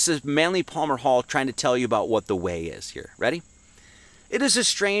this. This is Manly Palmer Hall trying to tell you about what the way is here. Ready? It is a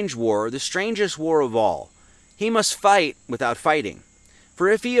strange war, the strangest war of all. He must fight without fighting. For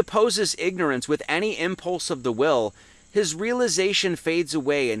if he opposes ignorance with any impulse of the will, his realization fades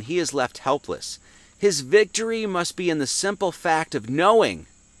away and he is left helpless. His victory must be in the simple fact of knowing,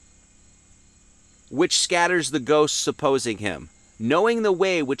 which scatters the ghosts opposing him. Knowing the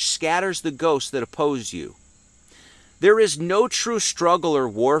way which scatters the ghosts that oppose you. There is no true struggle or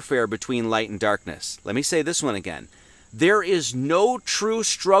warfare between light and darkness. Let me say this one again. There is no true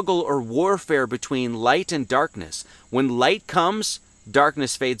struggle or warfare between light and darkness. When light comes,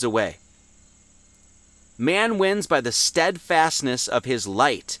 darkness fades away. Man wins by the steadfastness of his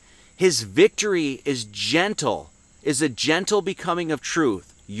light. His victory is a gentle becoming of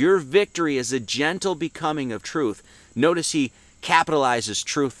truth. Your victory is a gentle becoming of truth. Notice he capitalizes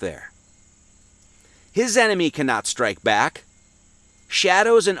truth there. His enemy cannot strike back.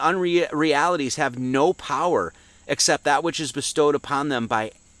 Shadows and unrealities have no power except that which is bestowed upon them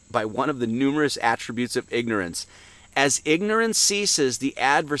by one of the numerous attributes of ignorance. As ignorance ceases, the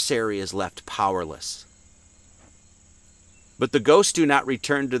adversary is left powerless. But the ghosts do not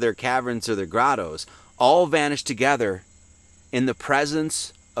return to their caverns or their grottos. All vanish together in the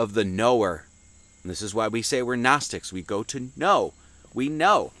presence of the knower. And this is why we say we're Gnostics. We go to know. We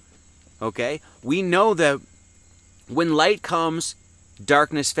know. Okay? We know that when light comes,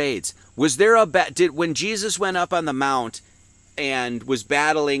 darkness fades. Was there when Jesus went up on the mount and was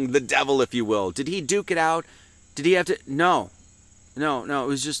battling the devil, if you will, did he duke it out? Did he have to? No. It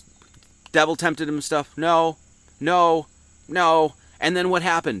was just devil tempted him and stuff. No. And then what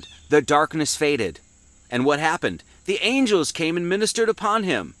happened? The darkness faded. And what happened? The angels came and ministered upon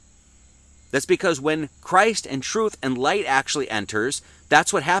him. That's because when Christ and truth and light actually enters,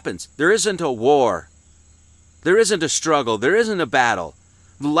 that's what happens. There isn't a war. There isn't a struggle. There isn't a battle.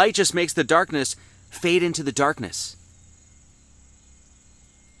 The light just makes the darkness fade into the darkness.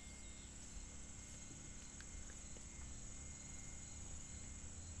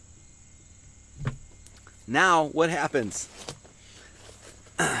 Now, what happens?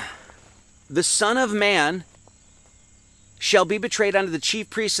 The Son of Man shall be betrayed unto the chief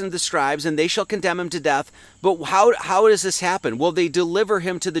priests and the scribes, and they shall condemn him to death. But how does this happen? Well, they deliver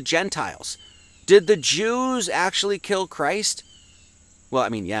him to the Gentiles. Did the Jews actually kill Christ? Well, I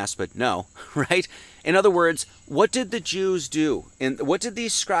mean, yes, but no, right? In other words, what did the Jews do? And what did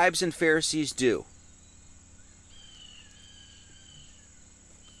these scribes and Pharisees do?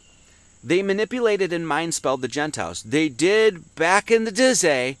 They manipulated and mind-spelled the Gentiles. They did, back in the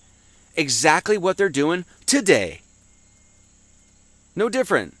day, exactly what they're doing today. No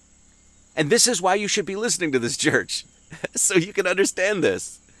different. And this is why you should be listening to this church. So you can understand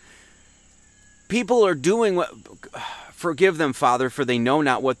this. People are doing what... Forgive them, Father, for they know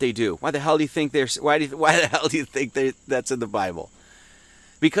not what they do. Why the hell do you think that's in the Bible?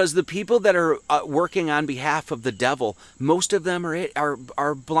 Because the people that are working on behalf of the devil, most of them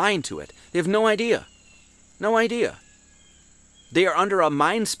are blind to it. They have no idea. No idea. They are under a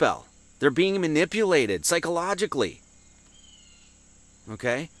mind spell. They're being manipulated psychologically.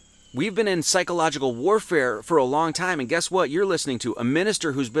 Okay? We've been in psychological warfare for a long time, and guess what? You're listening to a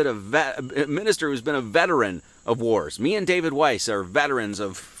minister who's been a veteran of wars. Me and David Weiss are veterans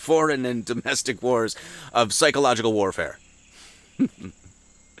of foreign and domestic wars of psychological warfare.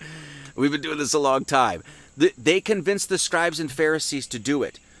 We've been doing this a long time. They convinced the scribes and Pharisees to do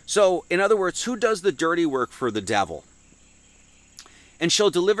it. So, in other words, who does the dirty work for the devil? And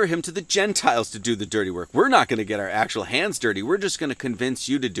shall deliver him to the Gentiles to do the dirty work. We're not going to get our actual hands dirty. We're just going to convince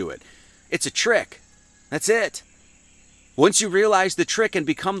you to do it. It's a trick. That's it. Once you realize the trick and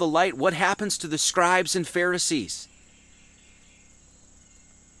become the light, what happens to the scribes and Pharisees?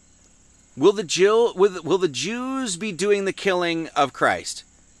 Will the Jews be doing the killing of Christ?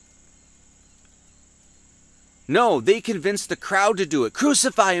 No, they convinced the crowd to do it.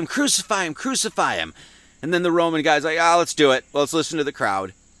 Crucify him, crucify him, crucify him. And then the Roman guy's like, let's do it. Let's listen to the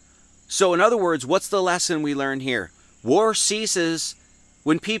crowd. So in other words, what's the lesson we learn here? War ceases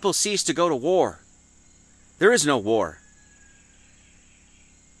when people cease to go to war. There is no war.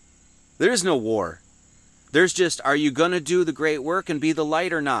 There is no war. There's just, are you going to do the great work and be the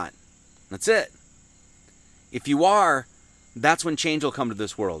light or not? That's it. If you are, that's when change will come to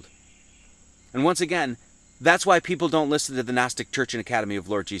this world. And once again, that's why people don't listen to the Gnostic Church and Academy of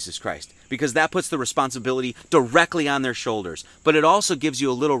Lord Jesus Christ, because that puts the responsibility directly on their shoulders. But it also gives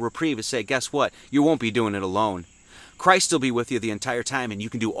you a little reprieve to say, guess what? You won't be doing it alone. Christ will be with you the entire time, and you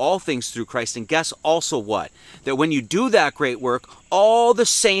can do all things through Christ. And guess also what? That when you do that great work, all the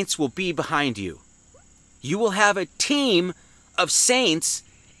saints will be behind you. You will have a team of saints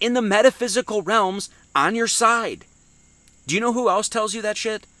in the metaphysical realms on your side. Do you know who else tells you that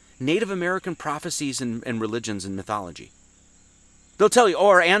shit? Native American prophecies and religions and mythology. They'll tell you,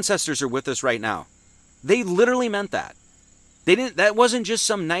 our ancestors are with us right now. They literally meant that. That wasn't just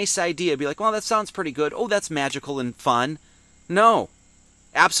some nice idea. Be like, well, that sounds pretty good. Oh, that's magical and fun. No,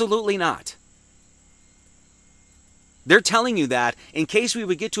 absolutely not. They're telling you that in case we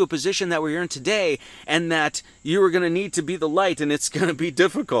would get to a position that we're in today and that you are going to need to be the light and it's going to be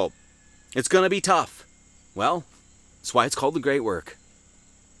difficult. It's going to be tough. Well, that's why it's called the great work.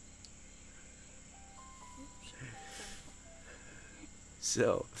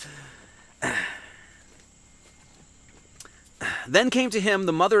 So, then came to him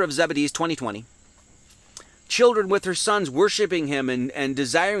the mother of Zebedee's 20, children with her sons, worshipping him and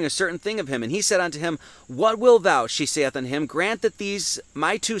desiring a certain thing of him. And he said unto him, What wilt thou? She saith unto him, Grant that these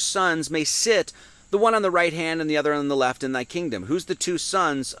my two sons may sit, the one on the right hand and the other on the left, in thy kingdom. Who's the two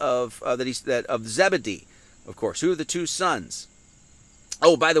sons of Zebedee? Of course, who are the two sons?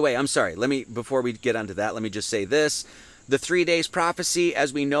 Oh, by the way, I'm sorry. Before we get onto that, let me just say this. The 3 days prophecy,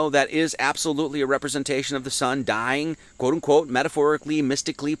 as we know, that is absolutely a representation of the sun dying, quote unquote, metaphorically,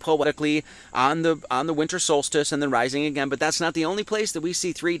 mystically, poetically, on the winter solstice and then rising again. But that's not the only place that we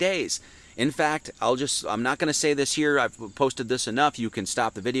see 3 days. In fact, I'm not going to say this here. I've posted this enough. You can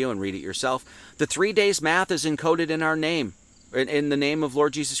stop the video and read it yourself. The 3 days math is encoded in our name, in the name of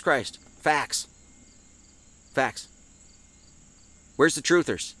Lord Jesus Christ. Facts. Facts. Where's the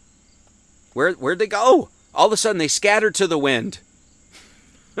truthers? Where'd they go? All of a sudden, they scattered to the wind.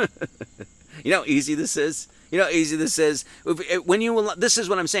 You know how easy this is? You know how easy this is? This is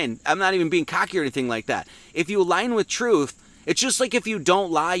what I'm saying. I'm not even being cocky or anything like that. If you align with truth, it's just like if you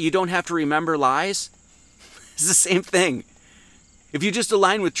don't lie, you don't have to remember lies. It's the same thing. If you just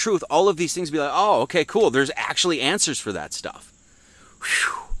align with truth, all of these things be like, oh, okay, cool. There's actually answers for that stuff.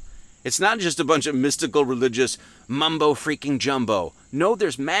 Whew. It's not just a bunch of mystical, religious mumbo freaking jumbo. No,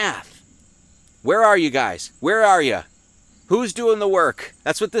 there's math. Where are you guys? Where are you? Who's doing the work?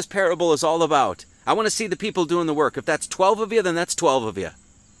 That's what this parable is all about. I want to see the people doing the work. If that's 12 of you, then that's 12 of you.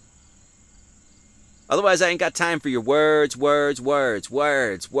 Otherwise, I ain't got time for your words. Who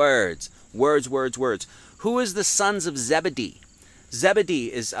is the sons of Zebedee?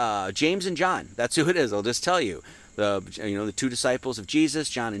 Zebedee is James and John. That's who it is. I'll just tell you. The two disciples of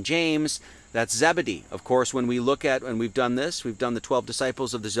Jesus, John and James. That's Zebedee. Of course, when we've done this, we've done the 12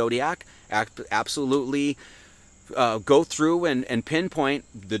 disciples of the Zodiac. Absolutely go through and pinpoint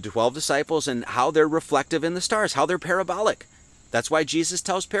the 12 disciples and how they're reflective in the stars, how they're parabolic. That's why Jesus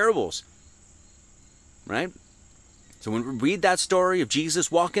tells parables. Right? So when we read that story of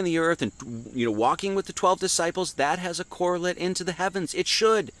Jesus walking the earth and, walking with the 12 disciples, that has a correlate into the heavens. It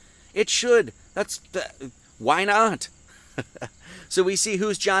should. It should. Why not? So we see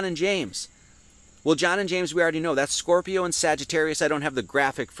who's John and James. Well, John and James, we already know. That's Scorpio and Sagittarius. I don't have the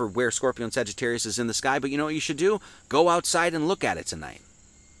graphic for where Scorpio and Sagittarius is in the sky, but you know what you should do? Go outside and look at it tonight.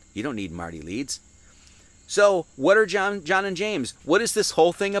 You don't need Marty leads. So what are John and James? What is this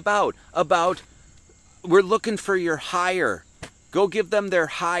whole thing about? About we're looking for your hire. Go give them their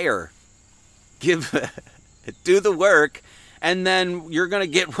hire. Do the work, and then you're gonna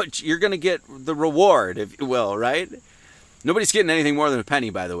get the reward, if you will, right? Nobody's getting anything more than a penny,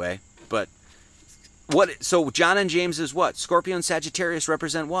 by the way. But so John and James is what? Scorpio and Sagittarius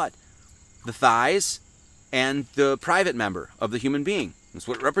represent what? The thighs and the private member of the human being. That's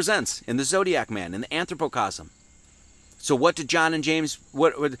what it represents in the zodiac man, in the anthropocosm. So what did John and James,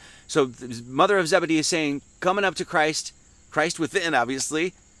 so the mother of Zebedee is saying, coming up to Christ within,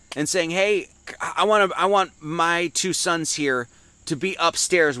 obviously, and saying, hey, I want my two sons here to be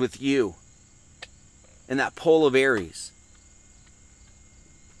upstairs with you in that pole of Aries.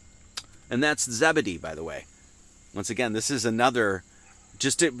 And that's Zebedee, by the way. Once again, this is another,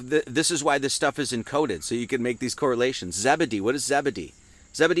 this is why this stuff is encoded, so you can make these correlations. Zebedee, what is Zebedee?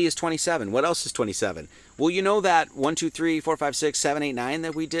 Zebedee is 27. What else is 27? Well, you know that 1, 2, 3, 4, 5, 6, 7, 8, 9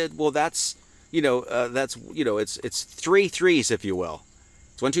 that we did? Well, it's 3 threes, if you will.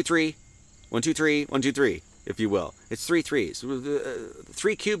 It's 1, 2, 3, 1, 2, 3, 1, 2, 3, if you will. It's 3 threes.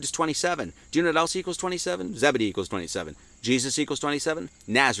 3 cubed is 27. Do you know what else equals 27? Zebedee equals 27. Jesus equals 27.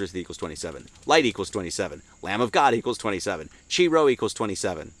 Nazareth equals 27. Light equals 27. Lamb of God equals 27. Chi-Rho equals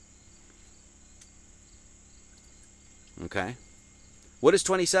 27. Okay. What is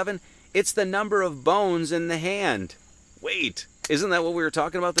 27? It's the number of bones in the hand. Wait, isn't that what we were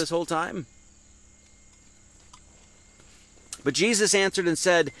talking about this whole time? But Jesus answered and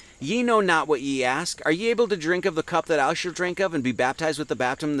said, Ye know not what ye ask. Are ye able to drink of the cup that I shall drink of, and be baptized with the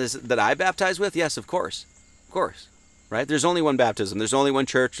baptism that I baptize with? Yes, of course. Of course. Right? There's only one baptism. There's only one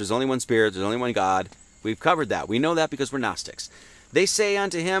church. There's only one Spirit. There's only one God. We've covered that. We know that because we're Gnostics. They say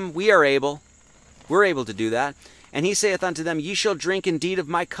unto him, We are able. We're able to do that. And he saith unto them, Ye shall drink indeed of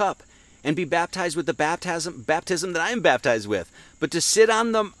my cup, and be baptized with the baptism that I am baptized with. But to sit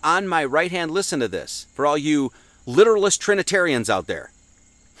on my right hand, listen to this, for all you literalist Trinitarians out there.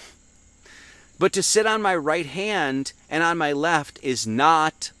 But to sit on my right hand and on my left is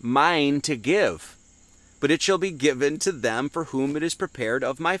not mine to give, but it shall be given to them for whom it is prepared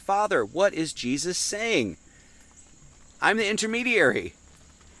of my Father. What is Jesus saying? I'm the intermediary.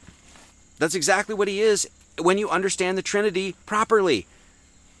 That's exactly what he is when you understand the Trinity properly.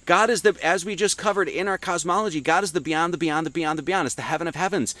 God is as we just covered in our cosmology, God is the beyond, the beyond, the beyond, the beyond. It's the heaven of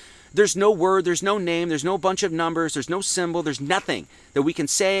heavens. There's no word, there's no name, there's no bunch of numbers, there's no symbol, there's nothing that we can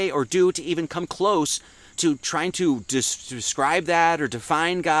say or do to even come close to trying to describe that or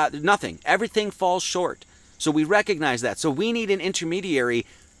define God. Nothing. Everything falls short. So we recognize that. So we need an intermediary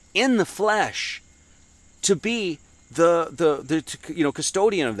in the flesh to be the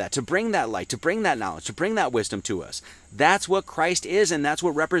custodian of that, to bring that light, to bring that knowledge, to bring that wisdom to us. That's what Christ is, and that's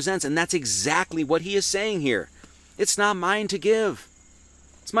what represents, and that's exactly what he is saying here. It's not mine to give.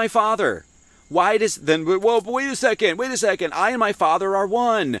 It's my Father. Wait a second. I and my Father are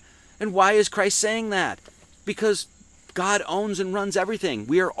one. And why is Christ saying that? Because God owns and runs everything.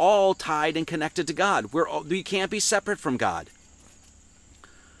 We are all tied and connected to God. We can't be separate from God.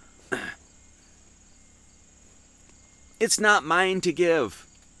 It's not mine to give,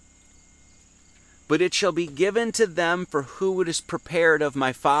 but it shall be given to them for who it is prepared of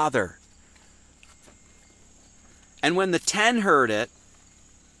my Father. And when the 10 heard it,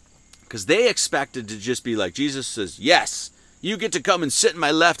 because they expected to just be like, Jesus says, yes, you get to come and sit in my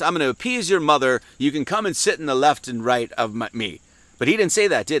left. I'm going to appease your mother. You can come and sit in the left and right of me. But he didn't say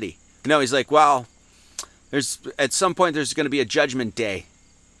that, did he? No, he's like, well, at some point there's going to be a judgment day.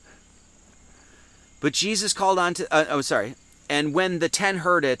 But Jesus called on to, and when the 10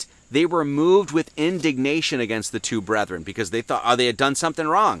 heard it, they were moved with indignation against the two brethren because they thought, they had done something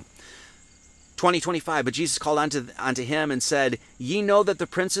wrong. 20:25, but Jesus called unto him and said, Ye know that the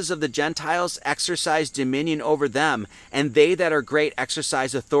princes of the Gentiles exercise dominion over them, and they that are great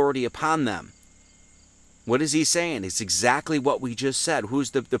exercise authority upon them. What is he saying? It's exactly what we just said.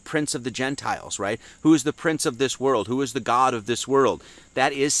 Who's the prince of the Gentiles, right? Who is the prince of this world? Who is the god of this world?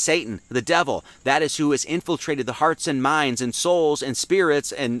 That is Satan, the devil. That is who has infiltrated the hearts and minds and souls and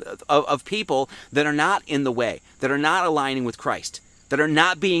spirits and of people that are not in the way, that are not aligning with Christ, that are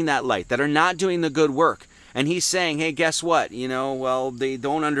not being that light, that are not doing the good work. And he's saying, hey, guess what? Well, they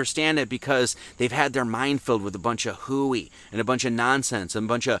don't understand it because they've had their mind filled with a bunch of hooey and a bunch of nonsense and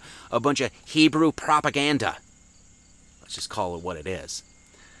a bunch of Hebrew propaganda. Let's just call it what it is.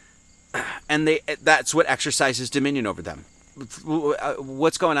 And that's what exercises dominion over them.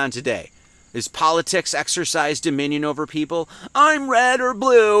 What's going on today? Is politics exercise dominion over people? I'm red or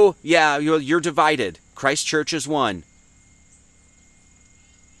blue. Yeah, you're divided. Christ Church is one.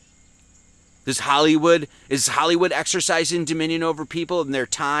 Is Hollywood exercising dominion over people and their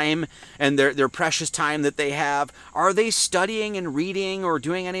time and their precious time that they have? Are they studying and reading or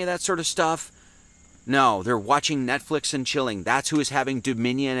doing any of that sort of stuff? No, they're watching Netflix and chilling. That's who is having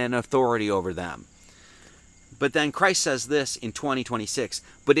dominion and authority over them. But then Christ says this in 2026,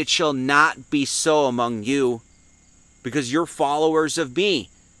 but it shall not be so among you because you're followers of me.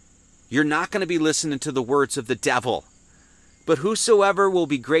 You're not going to be listening to the words of the devil. But whosoever will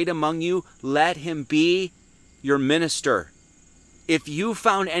be great among you, let him be your minister. If you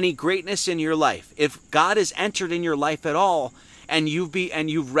found any greatness in your life, if God has entered in your life at all, and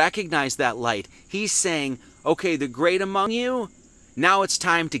you've recognized that light, he's saying, okay, the great among you, now it's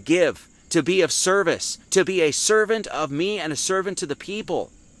time to give, to be of service, to be a servant of me and a servant to the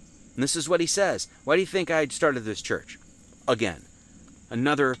people. And this is what he says. Why do you think I started this church? Again,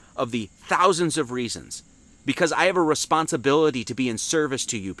 another of the thousands of reasons. Because I have a responsibility to be in service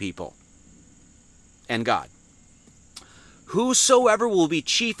to you people and God. Whosoever will be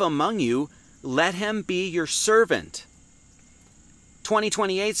chief among you, let him be your servant.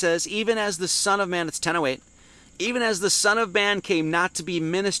 20:28 says, even as the Son of Man, it's 10:08, even as the Son of Man came not to be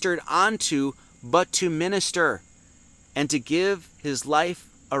ministered unto, but to minister, and to give his life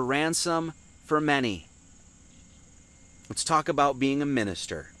a ransom for many. Let's talk about being a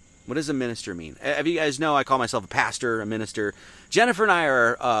minister. What does a minister mean? If you guys know, I call myself a pastor, a minister. Jennifer and I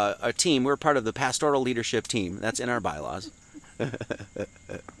are a team. We're part of the pastoral leadership team. That's in our bylaws.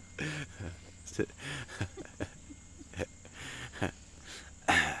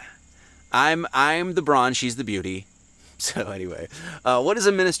 I'm the bronze, she's the beauty. So anyway, what is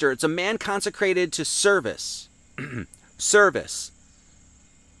a minister? It's a man consecrated to service. Service.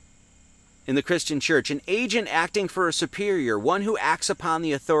 In the Christian church, an agent acting for a superior, one who acts upon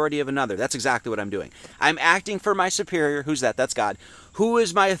the authority of another. That's exactly what I'm doing. I'm acting for my superior. Who's that? That's God. Who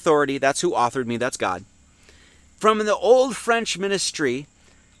is my authority? That's who authored me. That's God. From the old French ministry,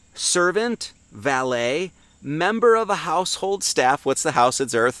 servant, valet, member of a household staff. What's the house?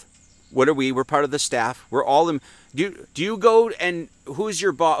 It's earth. What are we? We're part of the staff. We're all in. Do you go and who's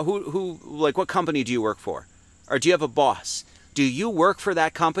your boss? What company do you work for? Or do you have a boss? Do you work for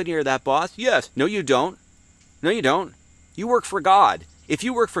that company or that boss? Yes. No, you don't. No, you don't. You work for God. If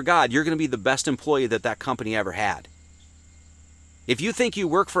you work for God, you're going to be the best employee that company ever had. If you think you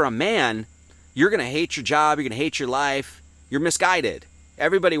work for a man, you're going to hate your job. You're going to hate your life. You're misguided.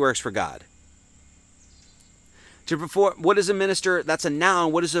 Everybody works for God. To perform, what is a minister? That's a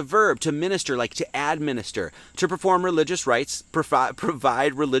noun. What is a verb? To minister, like to administer. To perform religious rites,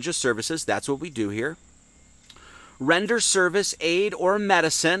 provide religious services. That's what we do here. Render service, aid, or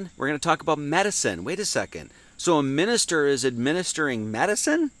medicine. We're going to talk about medicine. Wait a second. So a minister is administering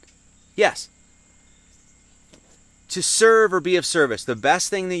medicine? Yes. To serve or be of service. The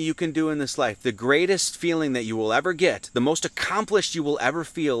best thing that you can do in this life, the greatest feeling that you will ever get, the most accomplished you will ever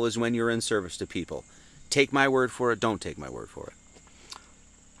feel is when you're in service to people. Take my word for it. Don't take my word for it.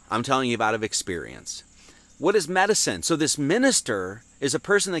 I'm telling you out of experience. What is medicine? So this minister is a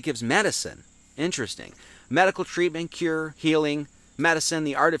person that gives medicine. Interesting. Medical treatment, cure, healing, medicine,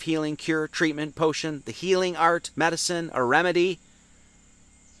 the art of healing, cure, treatment, potion, the healing art, medicine, a remedy.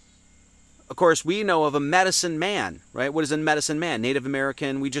 Of course, we know of a medicine man, right? What is a medicine man? Native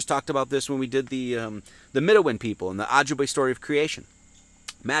American. We just talked about this when we did the Midewiwin people and the Ojibwe story of creation.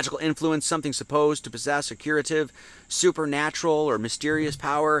 Magical influence, something supposed to possess a curative, supernatural, or mysterious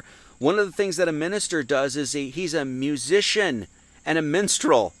power. One of the things that a minister does is he's a musician and a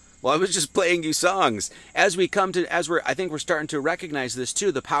minstrel. Well, I was just playing you songs. I think we're starting to recognize this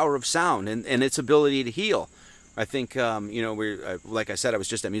too, the power of sound and its ability to heal. I think, like I said, I was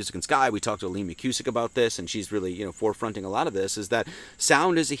just at Music and Sky. We talked to Lee McCusick about this, and she's really, forefronting a lot of this, is that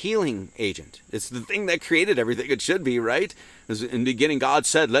sound is a healing agent. It's the thing that created everything. It should be, right? In the beginning, God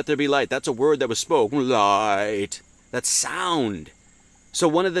said, let there be light. That's a word that was spoken. Light. That's sound. So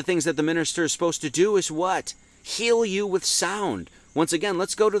one of the things that the minister is supposed to do is what? Heal you with sound. Once again,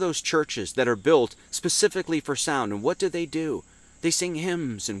 let's go to those churches that are built specifically for sound. And what do? They sing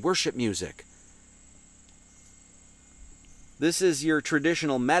hymns and worship music. This is your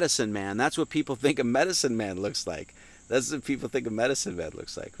traditional medicine man. That's what people think a medicine man looks like. That's what people think a medicine man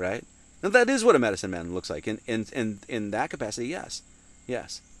looks like, right? Now, that is what a medicine man looks like. In that capacity, yes.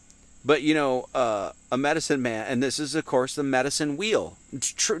 Yes. But, a medicine man, and this is, of course, the medicine wheel.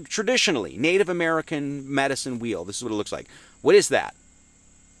 Traditionally, Native American medicine wheel. This is what it looks like. What is that?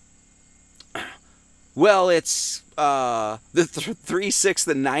 Well, it's the 3, 6th,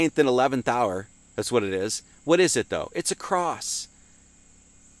 the 9th, and 11th hour. That's what it is. What is it, though? It's a cross.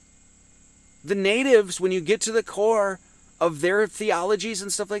 The natives, when you get to the core of their theologies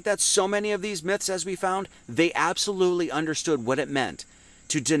and stuff like that, so many of these myths, as we found, they absolutely understood what it meant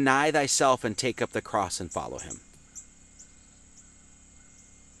to deny thyself and take up the cross and follow him.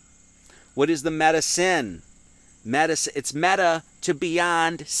 What is the medicine? It's meta to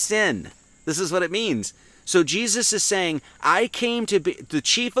beyond sin. This is what it means. So Jesus is saying, I came to be the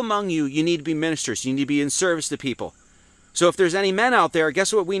chief among you. You need to be ministers. You need to be in service to people. So if there's any men out there,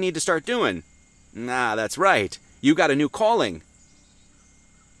 guess what we need to start doing? Nah, that's right. You got a new calling.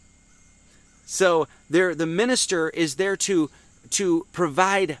 So the minister is there to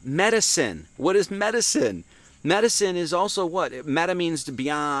provide medicine. What is medicine? Medicine is also what? Meta means to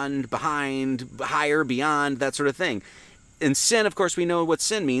beyond, behind, higher, beyond, that sort of thing. And sin, of course, we know what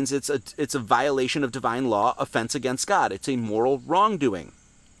sin means. It's a violation of divine law, offense against God. It's a moral wrongdoing.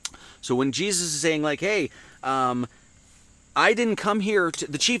 So when Jesus is saying, like, hey, I didn't come here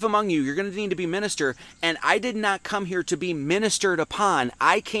the chief among you, you're going to need to be minister, and I did not come here to be ministered upon.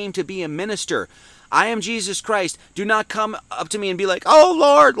 I came to be a minister. I am Jesus Christ. Do not come up to me and be like,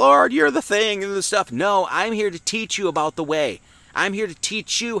 oh, Lord, you're the thing and the stuff. No, I'm here to teach you about the way. I'm here to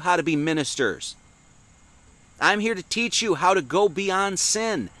teach you how to be ministers. I'm here to teach you how to go beyond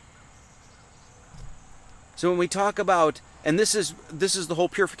sin. So when we talk about, and this is the whole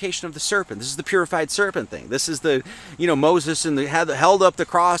purification of the serpent. This is the purified serpent thing. This is the, Moses held up the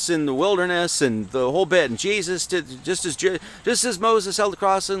cross in the wilderness and the whole bit. And Jesus did just as Moses held the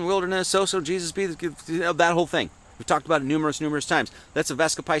cross in the wilderness, so Jesus be that whole thing. We've talked about it numerous times. That's a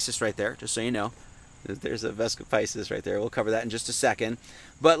vescopisis right there, just so you know. There's a vescopisis right there. We'll cover that in just a second.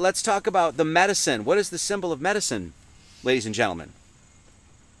 But let's talk about the medicine. What is the symbol of medicine, ladies and gentlemen?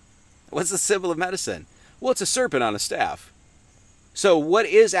 What's the symbol of medicine? Well, it's a serpent on a staff. So what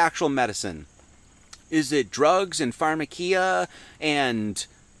is actual medicine? Is it drugs and pharmakia and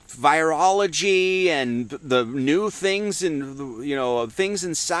virology and the new things and, things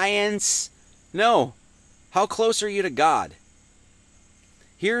in science? No. How close are you to God?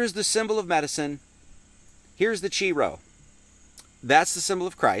 Here's the symbol of medicine. Here's the chiro. That's the symbol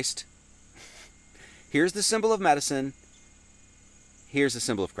of Christ. Here's the symbol of medicine. Here's the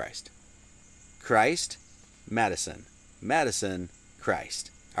symbol of Christ. Christ, medicine. Medicine, Christ.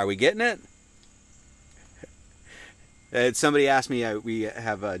 Are we getting it? Somebody asked me, we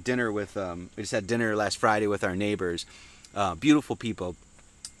have dinner with, we just had dinner last Friday with our neighbors. Beautiful people.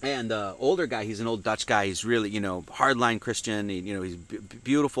 And the older guy, he's an old Dutch guy. He's really, hardline Christian. He's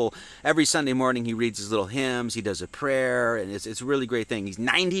beautiful. Every Sunday morning he reads his little hymns. He does a prayer, and it's a really great thing. He's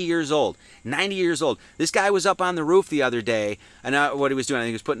 90 years old. 90 years old. This guy was up on the roof the other day, and what he was doing, I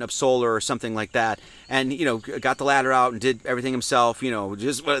think he was putting up solar or something like that. And, got the ladder out and did everything himself.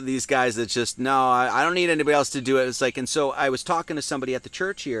 Just one of these guys that's just, no, I don't need anybody else to do it. It's like, and so I was talking to somebody at the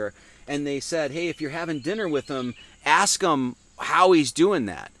church here, and they said, hey, if you're having dinner with him, ask him how he's doing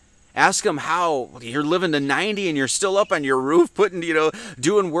that. Ask him how you're living to 90 and you're still up on your roof putting,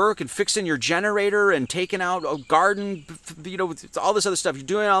 doing work and fixing your generator and taking out a garden, all this other stuff. You're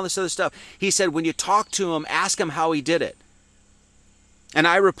doing all this other stuff. He said, when you talk to him, ask him how he did it. And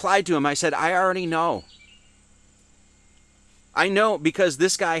I replied to him, I said, I already know. I know, because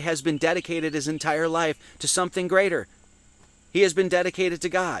this guy has been dedicated his entire life to something greater. He has been dedicated to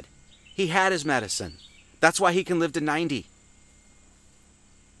God. He had his medicine. That's why he can live to 90.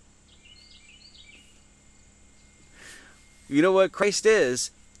 You know what Christ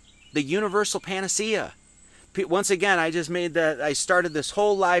is? The universal panacea. Once again, I started this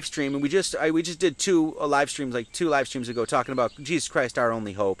whole live stream, and we just did two live streams ago, talking about Jesus Christ, our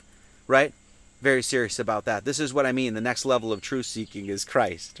only hope, right? Very serious about that. This is what I mean. The next level of truth seeking is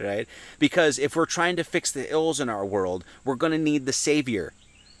Christ, right? Because if we're trying to fix the ills in our world, we're going to need the Savior.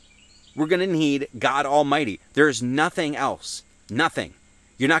 We're going to need God Almighty. There's nothing else. Nothing.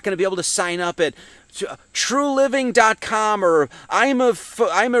 You're not going to be able to sign up at trueliving.com or I'm a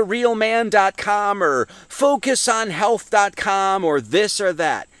realman.com or focusonhealth.com or this or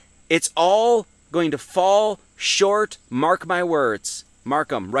that. It's all going to fall short. Mark my words. Mark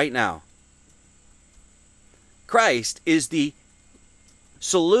them right now. Christ is the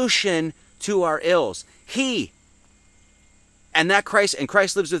solution to our ills. And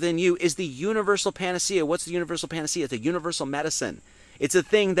Christ lives within you, is the universal panacea. What's the universal panacea? It's a universal medicine. It's a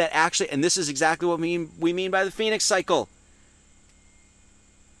thing that actually, and this is exactly what we mean by the Phoenix cycle.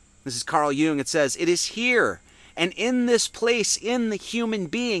 This is Carl Jung. It says, it is here and in this place in the human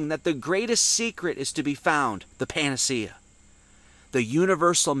being that the greatest secret is to be found, the panacea, the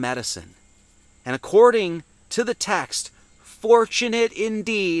universal medicine. And according to the text, fortunate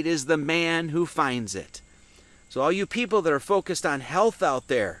indeed is the man who finds it. So all you people that are focused on health out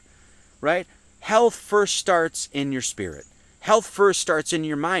there, right? Health first starts in your spirit. Health first starts in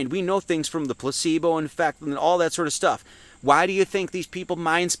your mind. We know things from the placebo effect and all that sort of stuff. Why do you think these people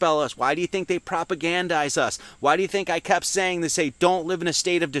mind spell us? Why do you think they propagandize us? Why do you think I kept saying they say don't live in a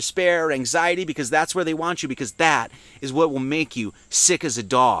state of despair or anxiety, because that's where they want you, because that is what will make you sick as a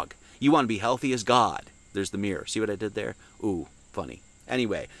dog. You want to be healthy as God. There's the mirror. See what I did there? Ooh, funny.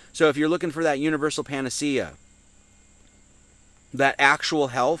 Anyway, so if you're looking for that universal panacea, that actual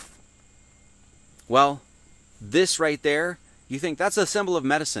health, well, this right there, you think that's a symbol of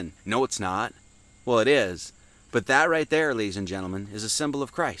medicine. No, it's not. Well, it is. But that right there, ladies and gentlemen, is a symbol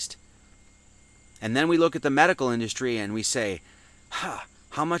of Christ. And then we look at the medical industry and we say,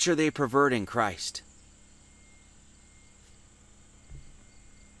 how much are they perverting Christ?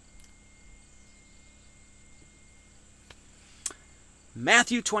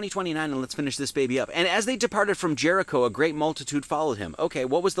 Matthew 20:29, and let's finish this baby up. And as they departed from Jericho, a great multitude followed him. Okay,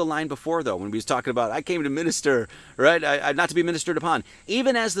 what was the line before, though, when we was talking about, I came to minister, right? Not to be ministered upon.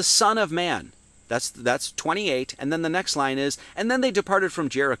 Even as the Son of Man. That's 28, and then the next line is, and then they departed from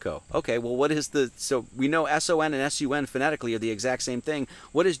Jericho. Okay, well, what is so we know S-O-N and S-U-N phonetically are the exact same thing.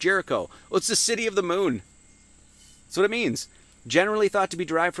 What is Jericho? Well, it's the city of the moon. That's what it means. Generally thought to be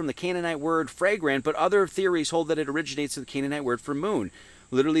derived from the Canaanite word fragrant, but other theories hold that it originates from the Canaanite word for moon.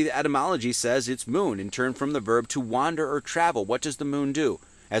 Literally, the etymology says it's moon, in turn from the verb to wander or travel. What does the moon do?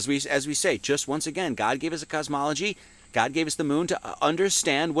 As we say, just once again, God gave us a cosmology. God gave us the moon to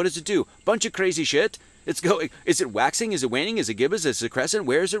understand. What does it do? Bunch of crazy shit. It's going. Is it waxing? Is it waning? Is it gibbous? Is it crescent?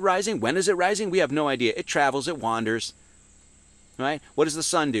 Where is it rising? When is it rising? We have no idea. It travels. It wanders. Right? What does the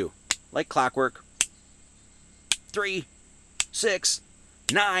sun do? Like clockwork. 3, 6,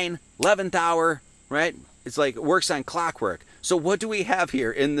 9, 11th hour. Right? It's like it works on clockwork. So what do we have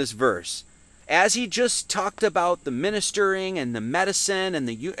here in this verse? As he just talked about the ministering and the medicine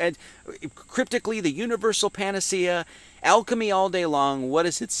and cryptically the universal panacea, alchemy all day long, what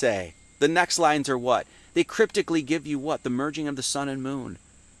does it say? The next lines are what? They cryptically give you what? The merging of the sun and moon.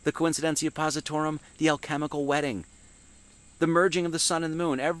 The coincidentia positorum, the alchemical wedding. The merging of the sun and the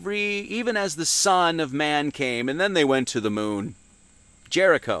moon. Even as the Son of Man came, and then they went to the moon.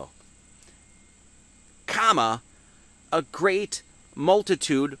 Jericho. Comma, a great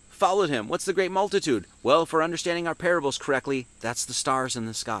multitude followed him. What's the great multitude? Well, if we're understanding our parables correctly, that's the stars in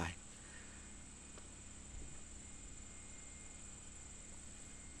the sky.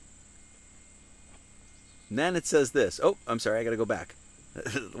 And then it says this. Oh, I'm sorry, I got to go back.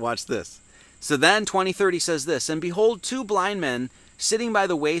 Watch this. So then 20:30 says this, and behold, 2 blind men sitting by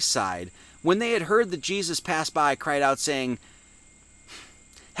the wayside, when they had heard that Jesus passed by, cried out, saying,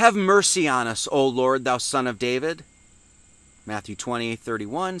 have mercy on us, O Lord, thou Son of David. Matthew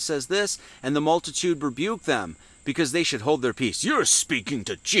 20:31 says this, and the multitude rebuked them, because they should hold their peace. You're speaking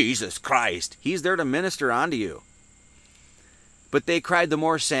to Jesus Christ. He's there to minister unto you. But they cried the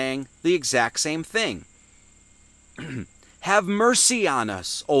more, saying the exact same thing. Have mercy on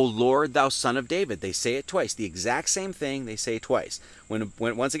us, O Lord, thou Son of David. They say it twice. The exact same thing, they say twice. When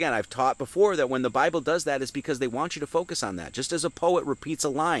once again, I've taught before that when the Bible does that, it's because they want you to focus on that. Just as a poet repeats a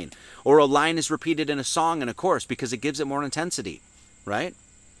line, or a line is repeated in a song and a chorus, because it gives it more intensity, right?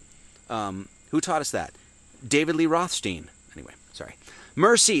 Who taught us that? David Lee Rothstein. Anyway, sorry.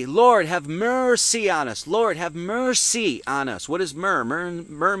 Mercy, Lord, have mercy on us. Lord, have mercy on us. What is mer?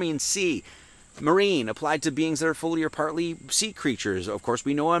 Mer means sea. Marine, applied to beings that are fully or partly sea creatures. Of course,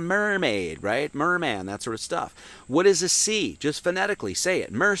 we know a mermaid, right? Merman, that sort of stuff. What is a sea? Just phonetically, say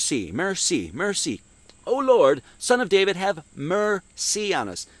it. Mercy, mercy, mercy. O Lord, Son of David, have mercy on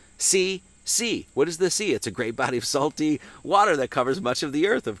us. Sea, sea. What is the sea? It's a great body of salty water that covers much of the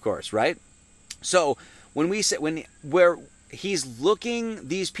earth, of course, right? So when we say,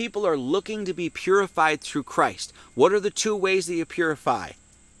 these people are looking to be purified through Christ. What are the 2 ways that you purify?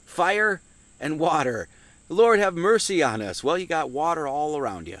 Fire and water. Lord, have mercy on us. Well, you got water all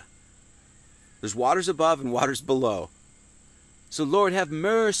around you. There's waters above and waters below. So, Lord, have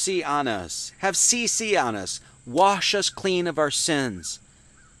mercy on us. Have CC on us. Wash us clean of our sins.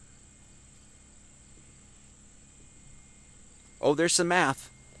 Oh, there's some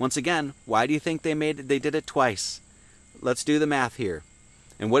math. Once again, why do you think they did it twice? Let's do the math here.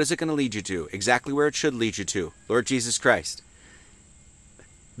 And what is it going to lead you to? Exactly where it should lead you to. Lord Jesus Christ.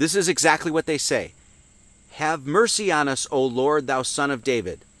 This is exactly what they say. Have mercy on us, O Lord, thou son of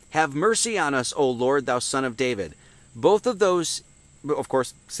David. Have mercy on us, O Lord, thou son of David. Both of those, of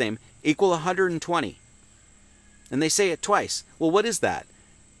course, same, equal 120. And they say it twice. Well, what is that?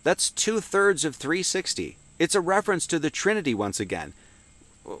 That's 2/3 of 360. It's a reference to the Trinity once again.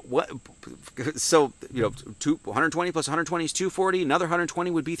 What? So, 120 plus 120 is 240. Another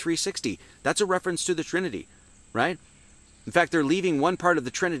 120 would be 360. That's a reference to the Trinity, right? In fact, they're leaving one part of the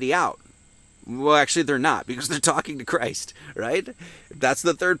Trinity out. Well, actually, they're not, because they're talking to Christ, right? That's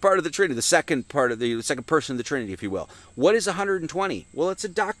the third part of the Trinity, the second person of the Trinity, if you will. What is 120? Well, it's a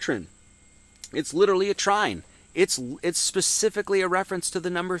doctrine. It's literally a trine. It's specifically a reference to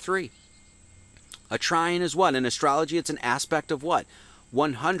the number 3. A trine is what? In astrology, it's an aspect of what?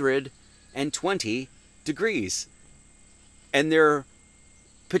 120 degrees. And they're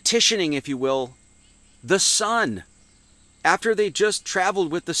petitioning, if you will, the sun. After they just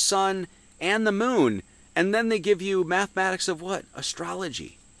traveled with the sun and the moon. And then they give you mathematics of what?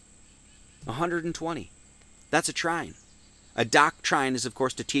 Astrology. 120. That's a trine. A doctrine is, of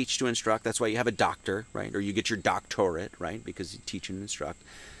course, to teach, to instruct. That's why you have a doctor, right? Or you get your doctorate, right? Because you teach and instruct.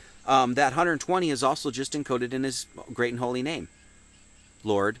 That 120 is also just encoded in his great and holy name.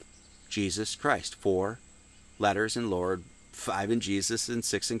 Lord Jesus Christ. 4 letters in Lord, 5 in Jesus, and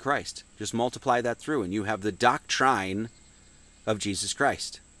 6 in Christ. Just multiply that through, and you have the doctrine of Jesus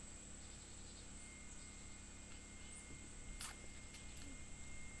Christ.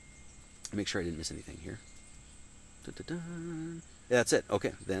 Make sure I didn't miss anything here. That's it.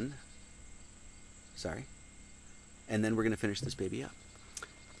 Okay, then. Sorry. And then we're going to finish this baby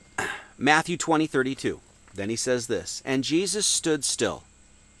up. Matthew 20:32. Then he says this, and Jesus stood still.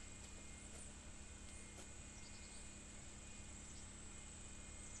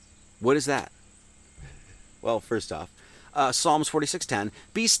 What is that? Well, first off, Psalms 46:10.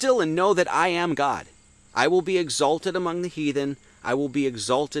 Be still and know that I am God. I will be exalted among the heathen. I will be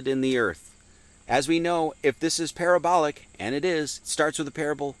exalted in the earth. As we know, if this is parabolic, and it is, it starts with a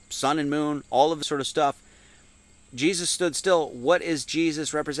parable, sun and moon, all of this sort of stuff. Jesus stood still. What is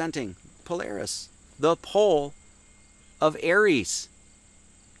Jesus representing? Polaris, the pole of Aries.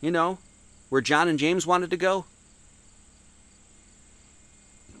 Where John and James wanted to go.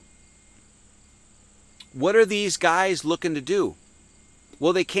 What are these guys looking to do?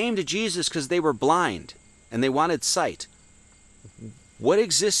 Well, they came to Jesus because they were blind and they wanted sight. What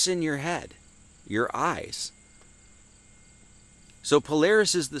exists in your head? Your eyes. So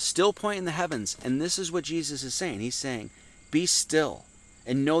Polaris is the still point in the heavens, and this is what Jesus is saying. He's saying, be still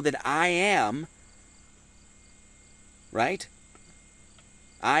and know that I am, right?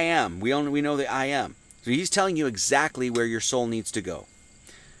 I am. We know that I am. So he's telling you exactly where your soul needs to go.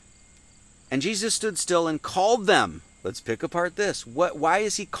 And Jesus stood still and called them. Let's pick apart this. Why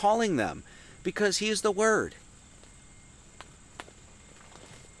is he calling them? Because he is the Word.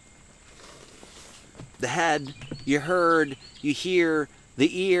 The head, you heard, you hear,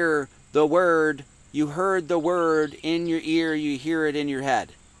 the ear, the word, you heard the word in your ear, you hear it in your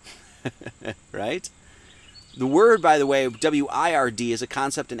head. Right? The word, by the way, W-I-R-D, is a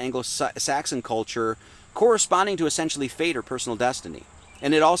concept in Anglo-Saxon culture corresponding to essentially fate or personal destiny.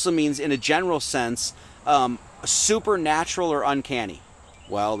 And it also means, in a general sense, supernatural or uncanny.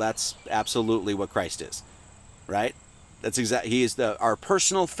 Well, that's absolutely what Christ is, right? That's he is our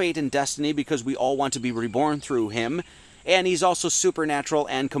personal fate and destiny, because we all want to be reborn through him. And he's also supernatural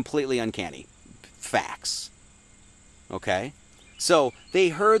and completely uncanny. Facts. Okay? So, they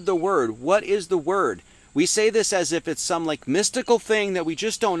heard the word. What is the word? We say this as if it's some mystical thing that we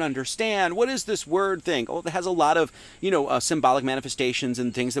just don't understand. What is this word thing? Oh, it has a lot of, symbolic manifestations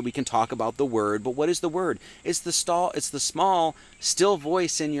and things that we can talk about the word. But what is the word? It's the small, still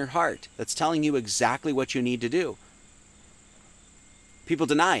voice in your heart that's telling you exactly what you need to do. People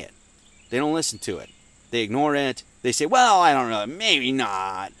deny it. They don't listen to it. They ignore it. They say, well, I don't know, maybe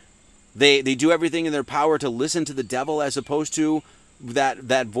not. They do everything in their power to listen to the devil, as opposed to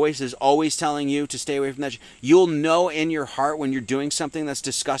that voice is always telling you to stay away from that. You'll know in your heart when you're doing something that's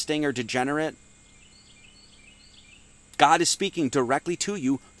disgusting or degenerate. God is speaking directly to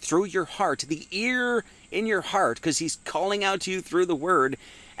you through your heart, the ear in your heart, because he's calling out to you through the word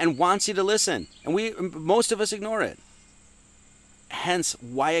and wants you to listen. And most of us ignore it. Hence,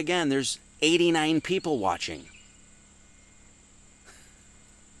 why again, there's 89 people watching.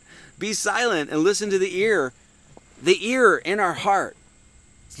 Be silent and listen to the ear. The ear in our heart.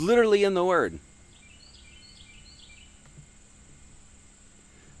 It's literally in the word.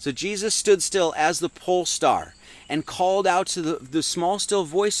 So Jesus stood still as the pole star and called out to the small, still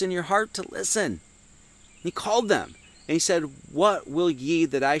voice in your heart to listen. He called them. And he said, what will ye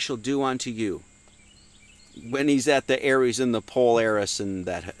that I shall do unto you? When he's at the Aries and the Polaris and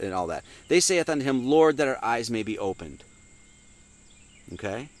that and all that. They saith unto him, Lord, that our eyes may be opened.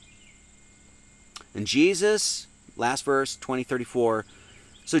 Okay? And Jesus, last verse, 20:34.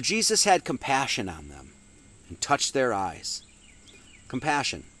 So Jesus had compassion on them and touched their eyes.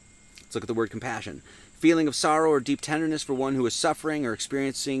 Compassion. Let's look at the word compassion. Feeling of sorrow or deep tenderness for one who is suffering or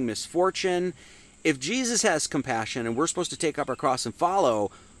experiencing misfortune. If Jesus has compassion and we're supposed to take up our cross and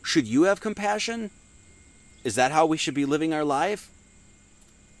follow, should you have compassion? Is that how we should be living our life?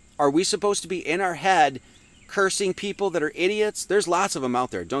 Are we supposed to be in our head cursing people that are idiots? There's lots of them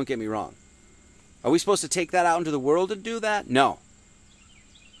out there, don't get me wrong. Are we supposed to take that out into the world and do that? No.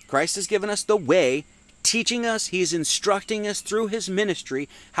 Christ has given us the way, teaching us, he's instructing us through his ministry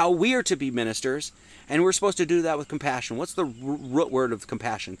how we are to be ministers, and we're supposed to do that with compassion. What's the root word of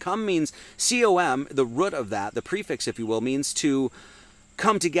compassion? Come means C-O-M, the root of that, the prefix, if you will, means to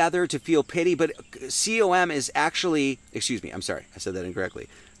come together, to feel pity, but C-O-M is actually, excuse me, I'm sorry, I said that incorrectly.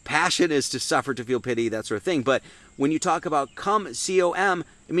 Passion is to suffer, to feel pity, that sort of thing. But when you talk about come, C-O-M,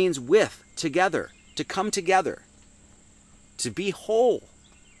 it means with, together, to come together, to be whole.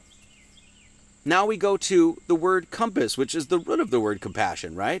 Now we go to the word compass, which is the root of the word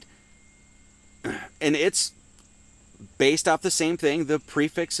compassion, right? And it's based off the same thing, the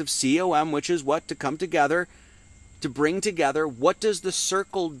prefix of C-O-M, which is what? To come together, to bring together. What does the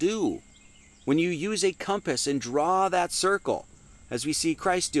circle do? When you use a compass and draw that circle, as we see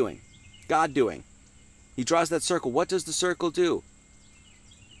Christ doing, God doing, he draws that circle. What does the circle do?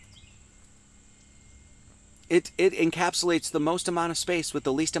 It encapsulates the most amount of space with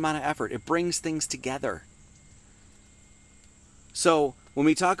the least amount of effort. It brings things together. So when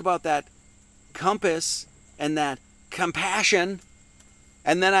we talk about that compass and that compassion,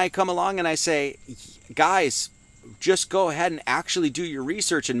 and then I come along and I say, guys, just go ahead and actually do your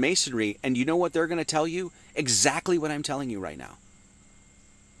research in masonry, and you know what they're going to tell you? Exactly what I'm telling you right now.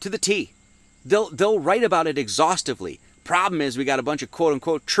 To the T. They'll write about it exhaustively. Problem is, we got a bunch of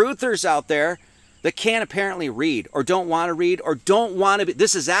quote-unquote truthers out there that can't apparently read, or don't want to read, or don't want to be.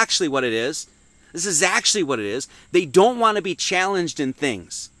 This is actually what it is. This is actually what it is. They don't want to be challenged in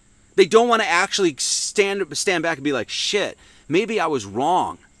things. They don't want to actually stand back and be like, shit, maybe I was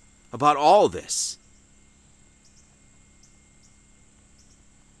wrong about all this.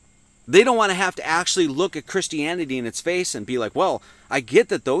 They don't want to have to actually look at Christianity in its face and be like, well, I get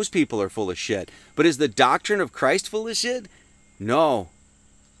that those people are full of shit, but is the doctrine of Christ full of shit? No,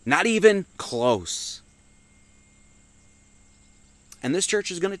 not even close. And this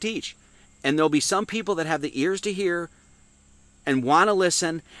church is going to teach. And there'll be some people that have the ears to hear and want to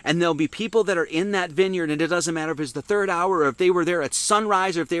listen, and there'll be people that are in that vineyard, and it doesn't matter if it's the 3rd hour, or if they were there at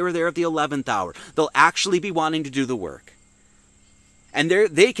sunrise, or if they were there at the 11th hour. They'll actually be wanting to do the work. And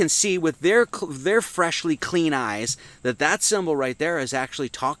they can see with their freshly clean eyes that symbol right there is actually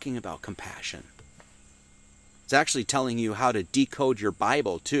talking about compassion. It's actually telling you how to decode your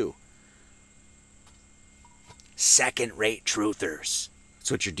Bible, too. Second-rate truthers.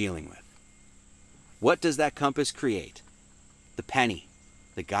 That's what you're dealing with. What does that compass create? The penny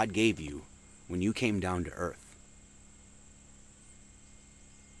that God gave you when you came down to earth.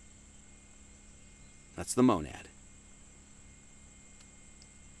 That's the monad.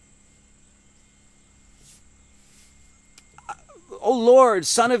 Oh Lord,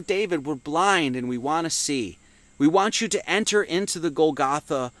 Son of David, we're blind and we want to see. We want you to enter into the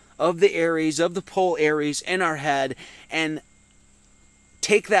Golgotha of the Aries, of the pole Aries in our head, and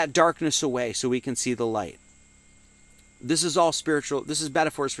take that darkness away so we can see the light. This is all spiritual. This is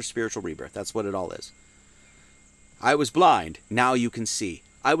metaphors for spiritual rebirth. That's what it all is. I was blind. Now you can see.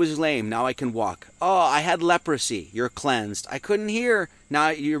 I was lame. Now I can walk. Oh, I had leprosy. You're cleansed. I couldn't hear.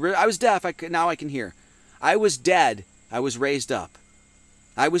 I was deaf. Now I can hear. I was dead. I was raised up.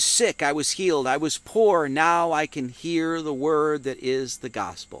 I was sick. I was healed. I was poor. Now I can hear the word that is the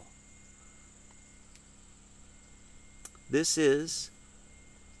gospel. This is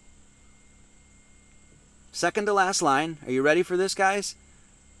second to last line. Are you ready for this, guys?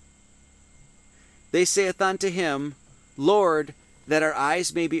 They saith unto him, Lord, that our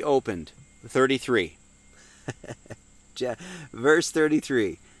eyes may be opened. 33. Verse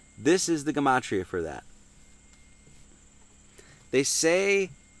 33. This is the gematria for that. They say,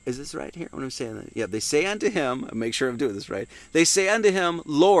 is this right here? What I'm saying? Yeah, they say unto him, make sure I'm doing this right. They say unto him,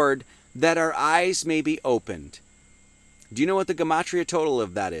 Lord, that our eyes may be opened. Do you know what the gematria total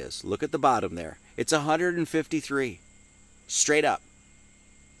of that is? Look at the bottom there. It's 153. Straight up.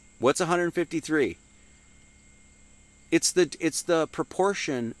 What's 153? It's the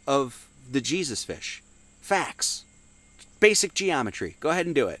proportion of the Jesus fish. Facts. basic geometry. Go ahead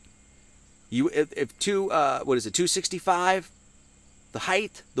and do it. If 265, the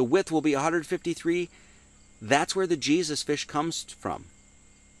height, the width will be 153. That's where the Jesus fish comes from.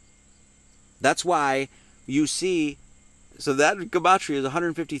 That's why you see, so that gematria is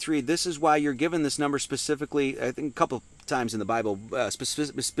 153. This is why you're given this number specifically, I think a couple times in the Bible,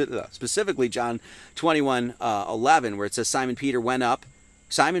 specifically John 21:11, where it says Simon Peter went up.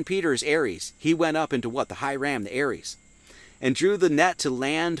 Simon Peter is Aries. He went up into what? The high ram, the Aries. And drew the net to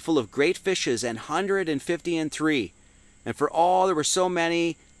land full of great fishes, and 153. And for all there were so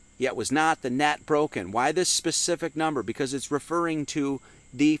many, yet was not the net broken. Why this specific number? Because it's referring to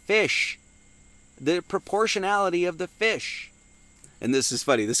the fish. The proportionality of the fish. And this is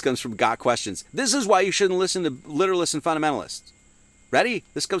funny. This comes from Got Questions. This is why you shouldn't listen to literalists and fundamentalists. Ready?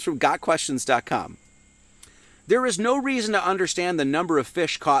 This comes from gotquestions.com. There is no reason to understand the number of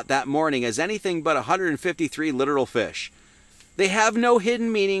fish caught that morning as anything but 153 literal fish. They have no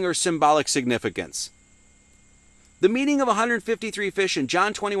hidden meaning or symbolic significance. The meaning of 153 fish in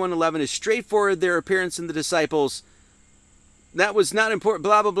John 21:11 is straightforward. Their appearance in the disciples. That was not important.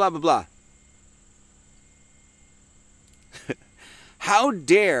 Blah, blah, blah, blah, blah.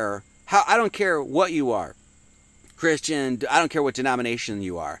 I don't care what you are, Christian, I don't care what denomination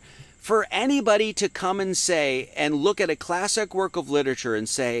you are, for anybody to come and say and look at a classic work of literature and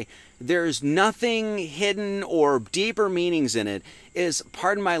say there's nothing hidden or deeper meanings in it is,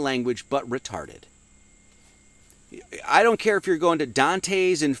 pardon my language, but retarded. I don't care if you're going to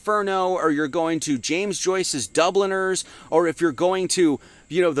Dante's Inferno or you're going to James Joyce's Dubliners, or if you're going to,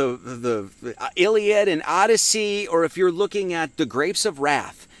 the Iliad and Odyssey, or if you're looking at The Grapes of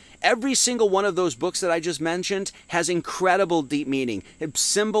Wrath. Every single one of those books that I just mentioned has incredible deep meaning.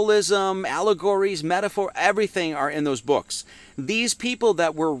 Symbolism, allegories, metaphor, everything are in those books. These people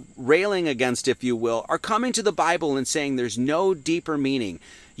that we're railing against, if you will, are coming to the Bible and saying there's no deeper meaning.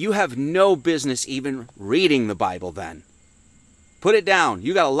 You have no business even reading the Bible then. Put it down.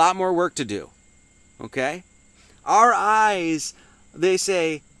 You got a lot more work to do. Okay? Our eyes, they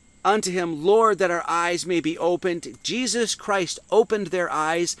say, unto him, Lord, that our eyes may be opened. Jesus Christ opened their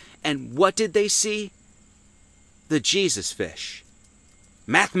eyes, and what did they see? The Jesus fish.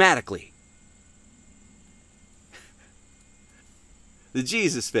 Mathematically. The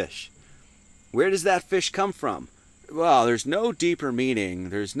Jesus fish. Where does that fish come from? Well, there's no deeper meaning.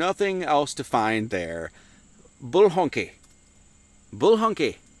 There's nothing else to find there. Bullhunky.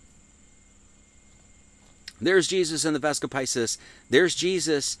 Bullhunky. There's Jesus in the Vesca Pisces. There's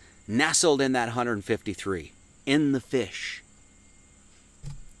Jesus nestled in that 153. In the fish.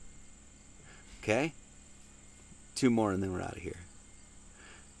 Okay? 2 more and then we're out of here.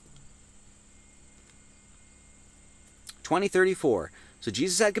 20:34. So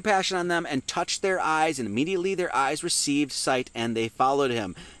Jesus had compassion on them and touched their eyes, and immediately their eyes received sight, and they followed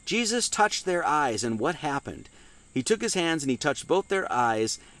him. Jesus touched their eyes, and what happened? He took his hands and he touched both their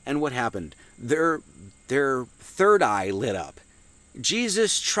eyes, and what happened? Their third eye lit up.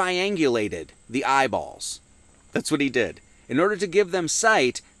 Jesus triangulated the eyeballs. That's what he did. In order to give them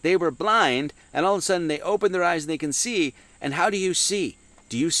sight, they were blind, and all of a sudden they open their eyes and they can see. And how do you see?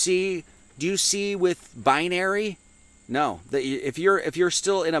 Do you see with binary? No. If you're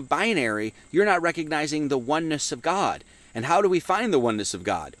still in a binary, you're not recognizing the oneness of God. And how do we find the oneness of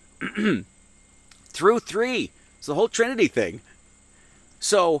God? Through 3. It's the whole Trinity thing.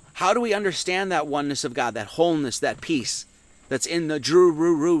 So how do we understand that oneness of God, that wholeness, that peace that's in the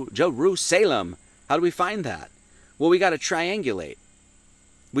Jerusalem? How do we find that? Well, we got to triangulate.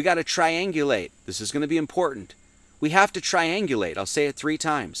 We got to triangulate. This is going to be important. We have to triangulate. I'll say it 3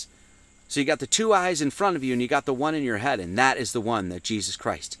 times. So you got the 2 eyes in front of you and you got the one in your head, and that is the one that Jesus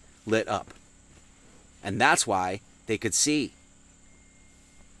Christ lit up. And that's why they could see.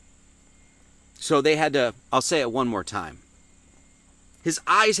 So they had to, I'll say it one more time. His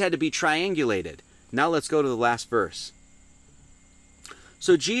eyes had to be triangulated. Now let's go to the last verse.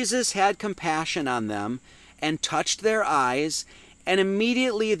 So Jesus had compassion on them and touched their eyes, and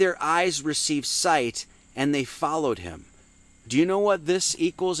immediately their eyes received sight, and they followed him. Do you know what this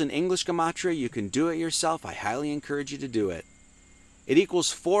equals in English gematria? You can do it yourself. I highly encourage you to do it. It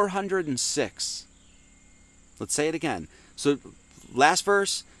equals 406. Let's say it again. So last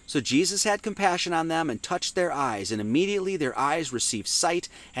verse. So Jesus had compassion on them and touched their eyes, and immediately their eyes received sight,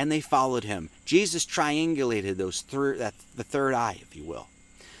 and they followed him. Jesus triangulated the third eye, if you will.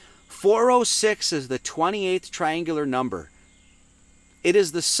 406 is the 28th triangular number. It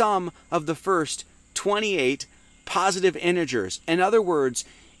is the sum of the first 28 positive integers. In other words,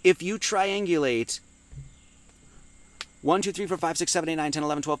 if you triangulate 1, 2, 3, 4, 5, 6, 7, 8, 9, 10,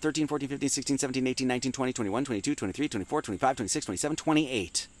 11, 12, 13, 14, 15, 16, 17, 18, 19, 20, 21, 22, 23, 24, 25, 26, 27,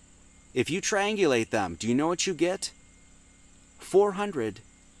 28. If you triangulate them, do you know what you get?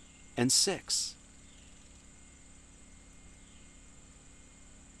 406.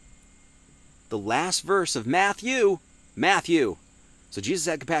 The last verse of Matthew. So Jesus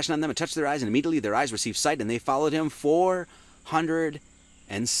had compassion on them and touched their eyes, and immediately their eyes received sight, and they followed him.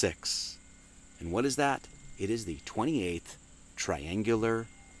 406. And what is that? It is the 28th triangular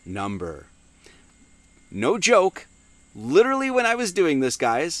number. No joke. Literally when I was doing this,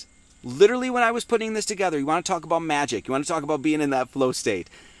 guys, literally when I was putting this together, you want to talk about magic. You want to talk about being in that flow state.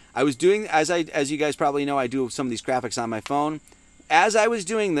 I was doing, as you guys probably know, I do some of these graphics on my phone. As I was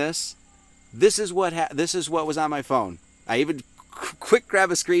doing this, this is what was on my phone. I even quick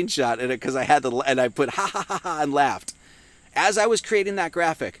grab a screenshot in it because I had to, and I put ha ha ha ha and laughed. As I was creating that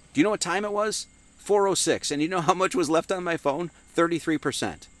graphic, do you know what time it was? 4:06. And you know how much was left on my phone?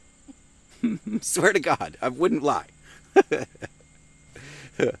 33%. Swear to God, I wouldn't lie.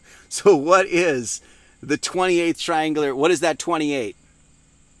 So what is the 28th triangular? What is that 28?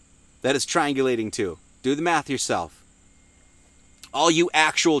 That is triangulating to. Do the math yourself. All you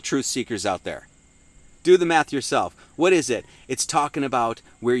actual truth seekers out there, do the math yourself. What is it? It's talking about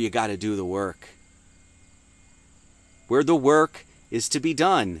where you got to do the work. Where the work is to be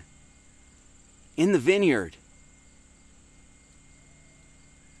done. In the vineyard.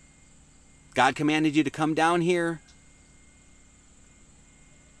 God commanded you to come down here.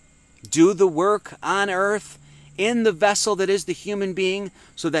 Do the work on earth in the vessel that is the human being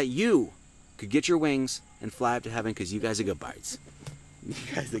so that you could get your wings and fly up to heaven because you guys are good birds. You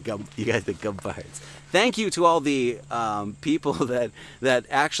guys are good birds. Thank you to all the people that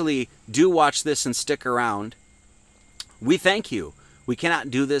actually do watch this and stick around. We thank you. We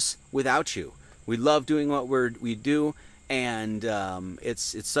cannot do this without you. We love doing what we do, and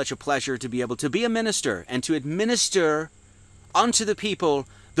it's such a pleasure to be able to be a minister and to administer unto the people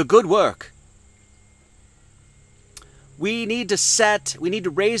the good work. We need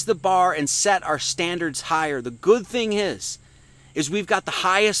to raise the bar and set our standards higher. The good thing is we've got the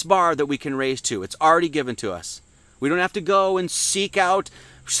highest bar that we can raise to. It's already given to us. We don't have to go and seek out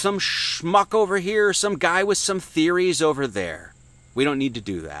some schmuck over here, some guy with some theories over there. We don't need to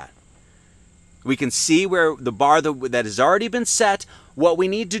do that. We can see where the bar that has already been set, what we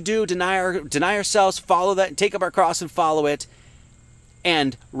need to do, deny ourselves, follow that, take up our cross and follow it,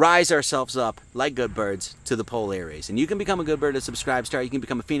 and rise ourselves up like good birds to the pole Aries. And you can become a good bird, a subscribe star. You can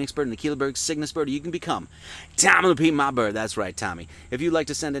become a phoenix bird, an Aquila Cygnus bird, or you can become Tommy the Pete, my bird. That's right, Tommy. If you'd like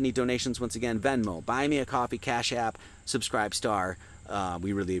to send any donations, once again, Venmo, Buy Me a Coffee, Cash App, Subscribe Star.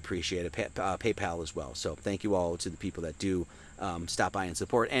 We really appreciate it. PayPal as well. So thank you all to the people that do stop by and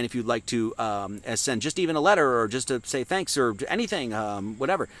support. And if you'd like to send just even a letter or just to say thanks or anything,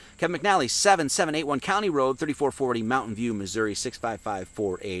 whatever, Kevin McNally, 7781 County Road, 3440 Mountain View, Missouri,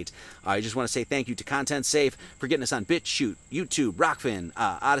 65548. I just want to say thank you to Content Safe for getting us on BitChute, YouTube, Rockfin,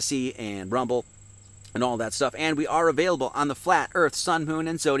 Odyssey, and Rumble, and all that stuff. And we are available on the Flat Earth, Sun, Moon,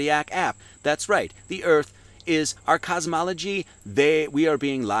 and Zodiac app. That's right, the Earth is our cosmology. We are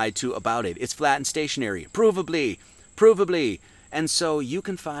being lied to about it. It's flat and stationary, provably. And so you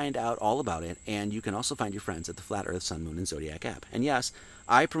can find out all about it, and you can also find your friends at the Flat Earth, Sun, Moon, and Zodiac app. And yes,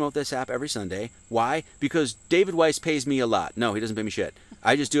 I promote this app every Sunday. Why? Because David Weiss pays me a lot. No, he doesn't pay me shit.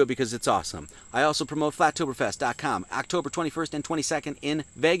 I just do it because it's awesome. I also promote Flattoberfest.com, October 21st and 22nd in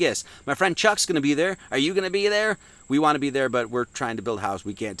Vegas. My friend Chuck's going to be there. Are you going to be there? We want to be there, but we're trying to build a house.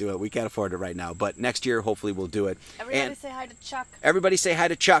 We can't do it. We can't afford it right now. But next year, hopefully, we'll do it. Everybody say hi to Chuck. Everybody say hi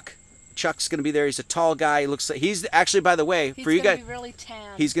to Chuck. Chuck's going to be there. He's a tall guy. He looks like he's actually, by the way, He's for you guys, be really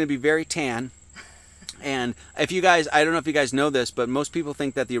tan. he's going to be very tan. And if you guys, I don't know if you guys know this, but most people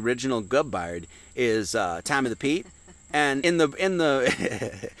think that the original Gubbard is Tommy the Pete. And in the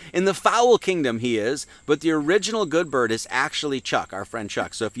in the foul kingdom he is, but the original good bird is actually Chuck, our friend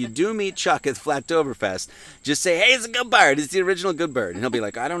Chuck. So if you do meet Chuck at Flattoberfest, just say, "Hey, it's a good bird. It's the original good bird," and he'll be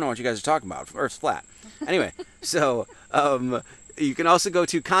like, "I don't know what you guys are talking about. Earth's flat." Anyway, so you can also go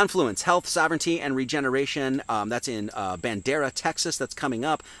to Confluence, Health, Sovereignty, and Regeneration. That's in Bandera, Texas. That's coming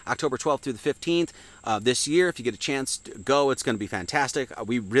up October 12th through the 15th this year. If you get a chance to go, it's going to be fantastic.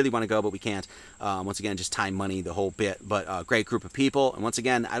 We really want to go, but we can't. Once again, just time, money, the whole bit. But great group of people. And once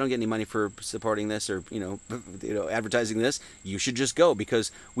again, I don't get any money for supporting this or advertising this. You should just go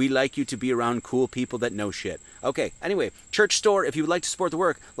because we like you to be around cool people that know shit. Okay. Anyway, Church Store. If you would like to support the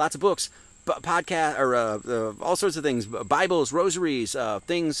work, lots of books. Podcast or all sorts of things, Bibles, rosaries,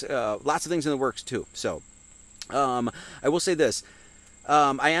 things, lots of things in the works too. So, I will say this: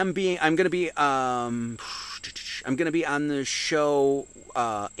 I'm going to be I'm going to be on the show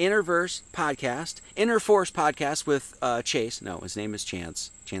Inner Force podcast with Chase. No, his name is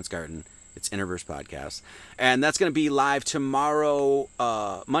Chance Garden. It's Innerverse Podcast. And that's going to be live tomorrow,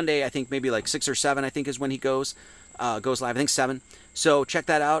 Monday, I think maybe like 6 or 7, I think is when he goes live. I think 7. So check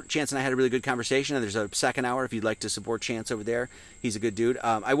that out. Chance and I had a really good conversation, and there's a second hour if you'd like to support Chance over there. He's a good dude.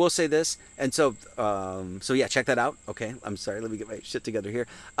 I will say this, and so yeah, check that out. Okay, I'm sorry, let me get my shit together here.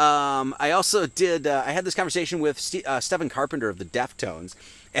 I also did, I had this conversation with Stephen Carpenter of the Deftones,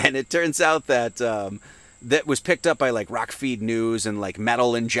 and it turns out that that was picked up by like Rock Feed News and like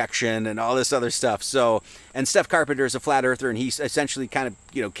Metal Injection and all this other stuff. So, and Steph Carpenter is a flat earther, and he essentially kind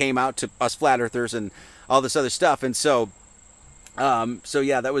of, came out to us flat earthers and all this other stuff. And so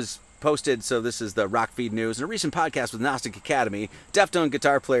yeah, that was posted. So this is the Rock Feed News. In a recent podcast with Gnostic Academy, Deftone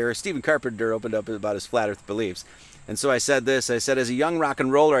guitar player Stephen Carpenter opened up about his flat earth beliefs. And so I said this, as a young rock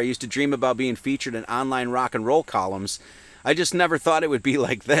and roller, I used to dream about being featured in online rock and roll columns. I just never thought it would be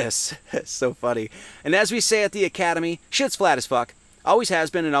like this. It's so funny. And as we say at the Academy, shit's flat as fuck. Always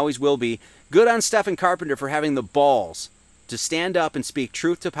has been and always will be. Good on Stephen Carpenter for having the balls to stand up and speak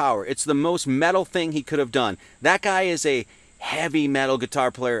truth to power. It's the most metal thing he could have done. That guy is a heavy metal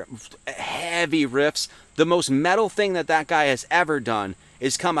guitar player, heavy riffs. The most metal thing that guy has ever done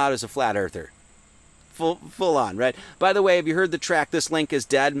is come out as a flat earther. Full on, right? By the way, have you heard the track This Link Is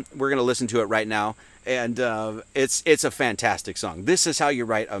Dead? We're going to listen to it right now. And it's a fantastic song. This is how you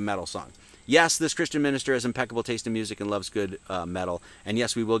write a metal song. Yes, this Christian minister has impeccable taste in music and loves good metal. And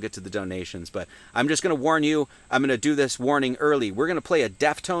yes, we will get to the donations. But I'm just going to warn you, I'm going to do this warning early. We're going to play a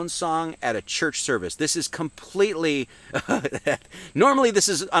Deftones song at a church service. This is completely... Normally, this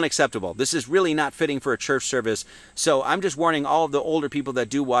is unacceptable. This is really not fitting for a church service. So I'm just warning all of the older people that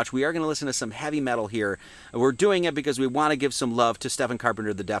do watch, we are going to listen to some heavy metal here. We're doing it because we want to give some love to Stephen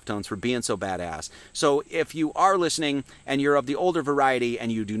Carpenter, the Deftones, for being so badass. So if you are listening and you're of the older variety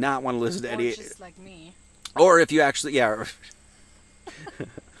and you do not want to listen to any... Just like me. Or if you actually, yeah,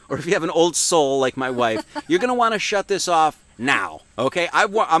 or if you have an old soul like my wife, you're going to want to shut this off now, okay?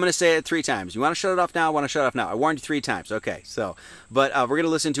 I'm going to say it 3 times. You want to shut it off now? I want to shut it off now. I warned you 3 times, okay? So, but we're going to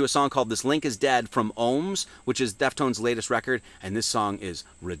listen to a song called This Link Is Dead from Ohms, which is Deftones' latest record, and this song is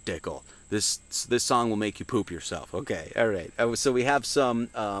ridiculous. This song will make you poop yourself. Okay, all right. So we have some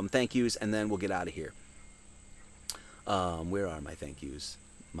thank yous, and then we'll get out of here. Where are my thank yous?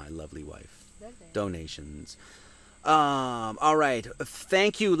 My lovely wife. Donations. All right.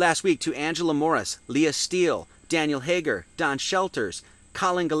 Thank you last week to Angela Morris, Leah Steele, Daniel Hager, Don Shelters,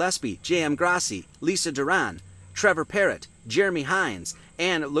 Colin Gillespie, J.M. Grassi, Lisa Duran, Trevor Parrott, Jeremy Hines,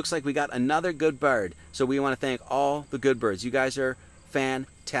 and it looks like we got another good bird. So we want to thank all the good birds. You guys are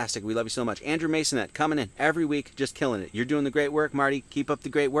fantastic. We love you so much. Andrew Masonette coming in every week, just killing it. You're doing the great work, Marty. Keep up the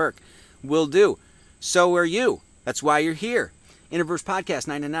great work. Will do. So are you. That's why you're here. Interverse Podcast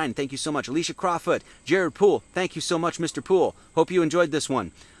 999, thank you so much. Alicia Crawford, Jared Poole, thank you so much, Mr. Poole. Hope you enjoyed this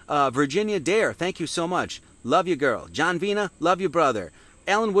one. Virginia Dare, thank you so much. Love you, girl. John Vina, love you, brother.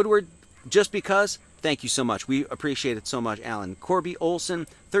 Alan Woodward, just because, thank you so much. We appreciate it so much, Alan. Corby Olson,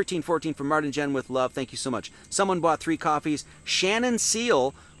 1314 from Martin Jen with love, thank you so much. Someone bought 3 coffees. Shannon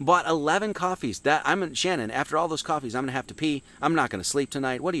Seal bought 11 coffees. Shannon, after all those coffees, I'm going to have to pee. I'm not going to sleep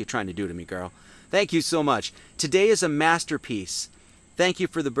tonight. What are you trying to do to me, girl? Thank you so much. Today is a masterpiece. Thank you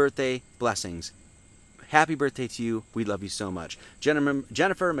for the birthday blessings. Happy birthday to you. We love you so much.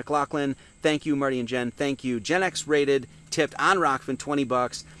 Jennifer McLaughlin, thank you, Marty and Jen. Thank you. Gen X Rated tipped on Rockfin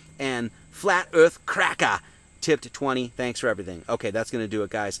 $20. And Flat Earth Cracker tipped 20. Thanks for everything. Okay, that's going to do it,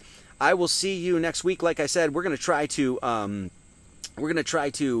 guys. I will see you next week. Like I said, we're going to try to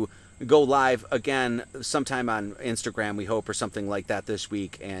go live again sometime on Instagram, we hope, or something like that this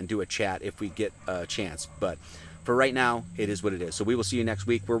week, and do a chat if we get a chance. But for right now, it is what it is. So we will see you next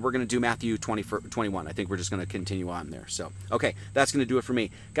week, where we're going to do Matthew 21. I think we're just going to continue on there. So, okay, that's going to do it for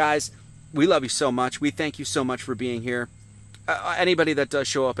me. Guys, we love you so much. We thank you so much for being here. Anybody that does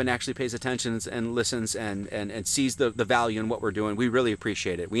show up and actually pays attention and listens and sees the value in what we're doing, we really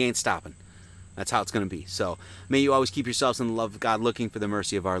appreciate it. We ain't stopping. That's how it's going to be. So may you always keep yourselves in the love of God, looking for the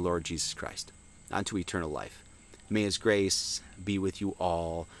mercy of our Lord Jesus Christ unto eternal life. May his grace be with you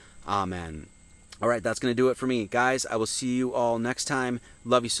all. Amen. All right, that's going to do it for me. Guys, I will see you all next time.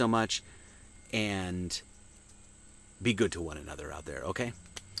 Love you so much. And be good to one another out there, okay?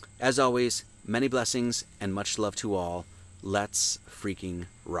 As always, many blessings and much love to all. Let's freaking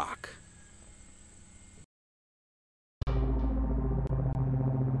rock.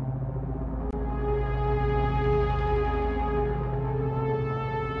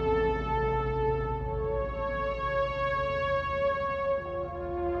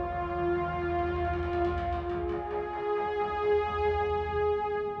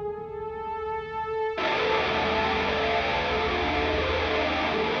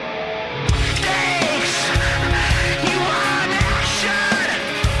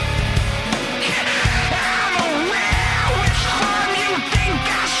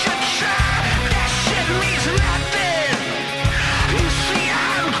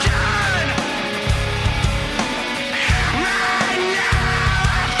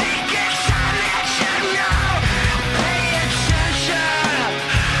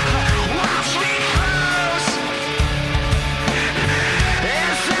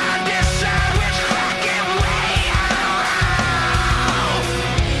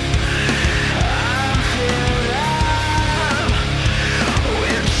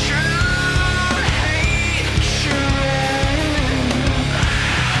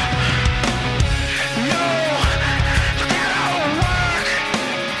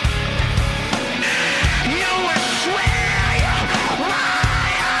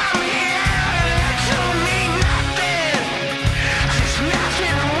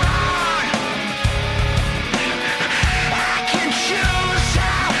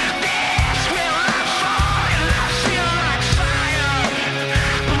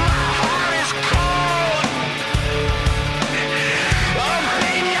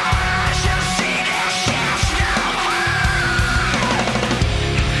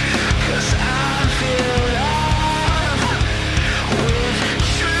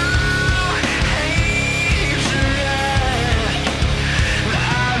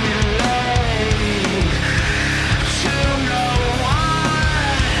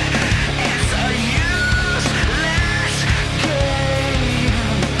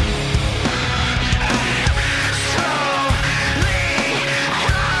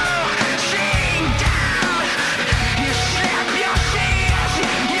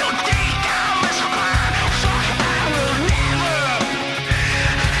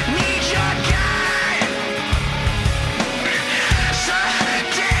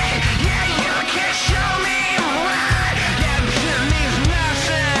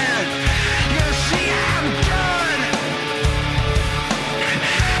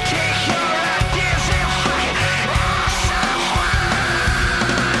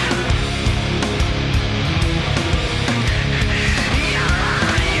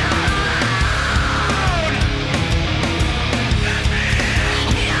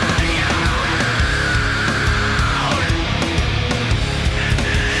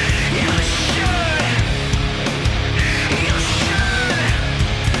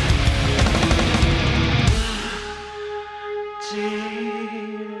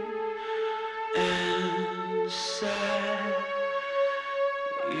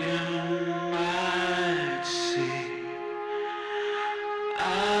 you.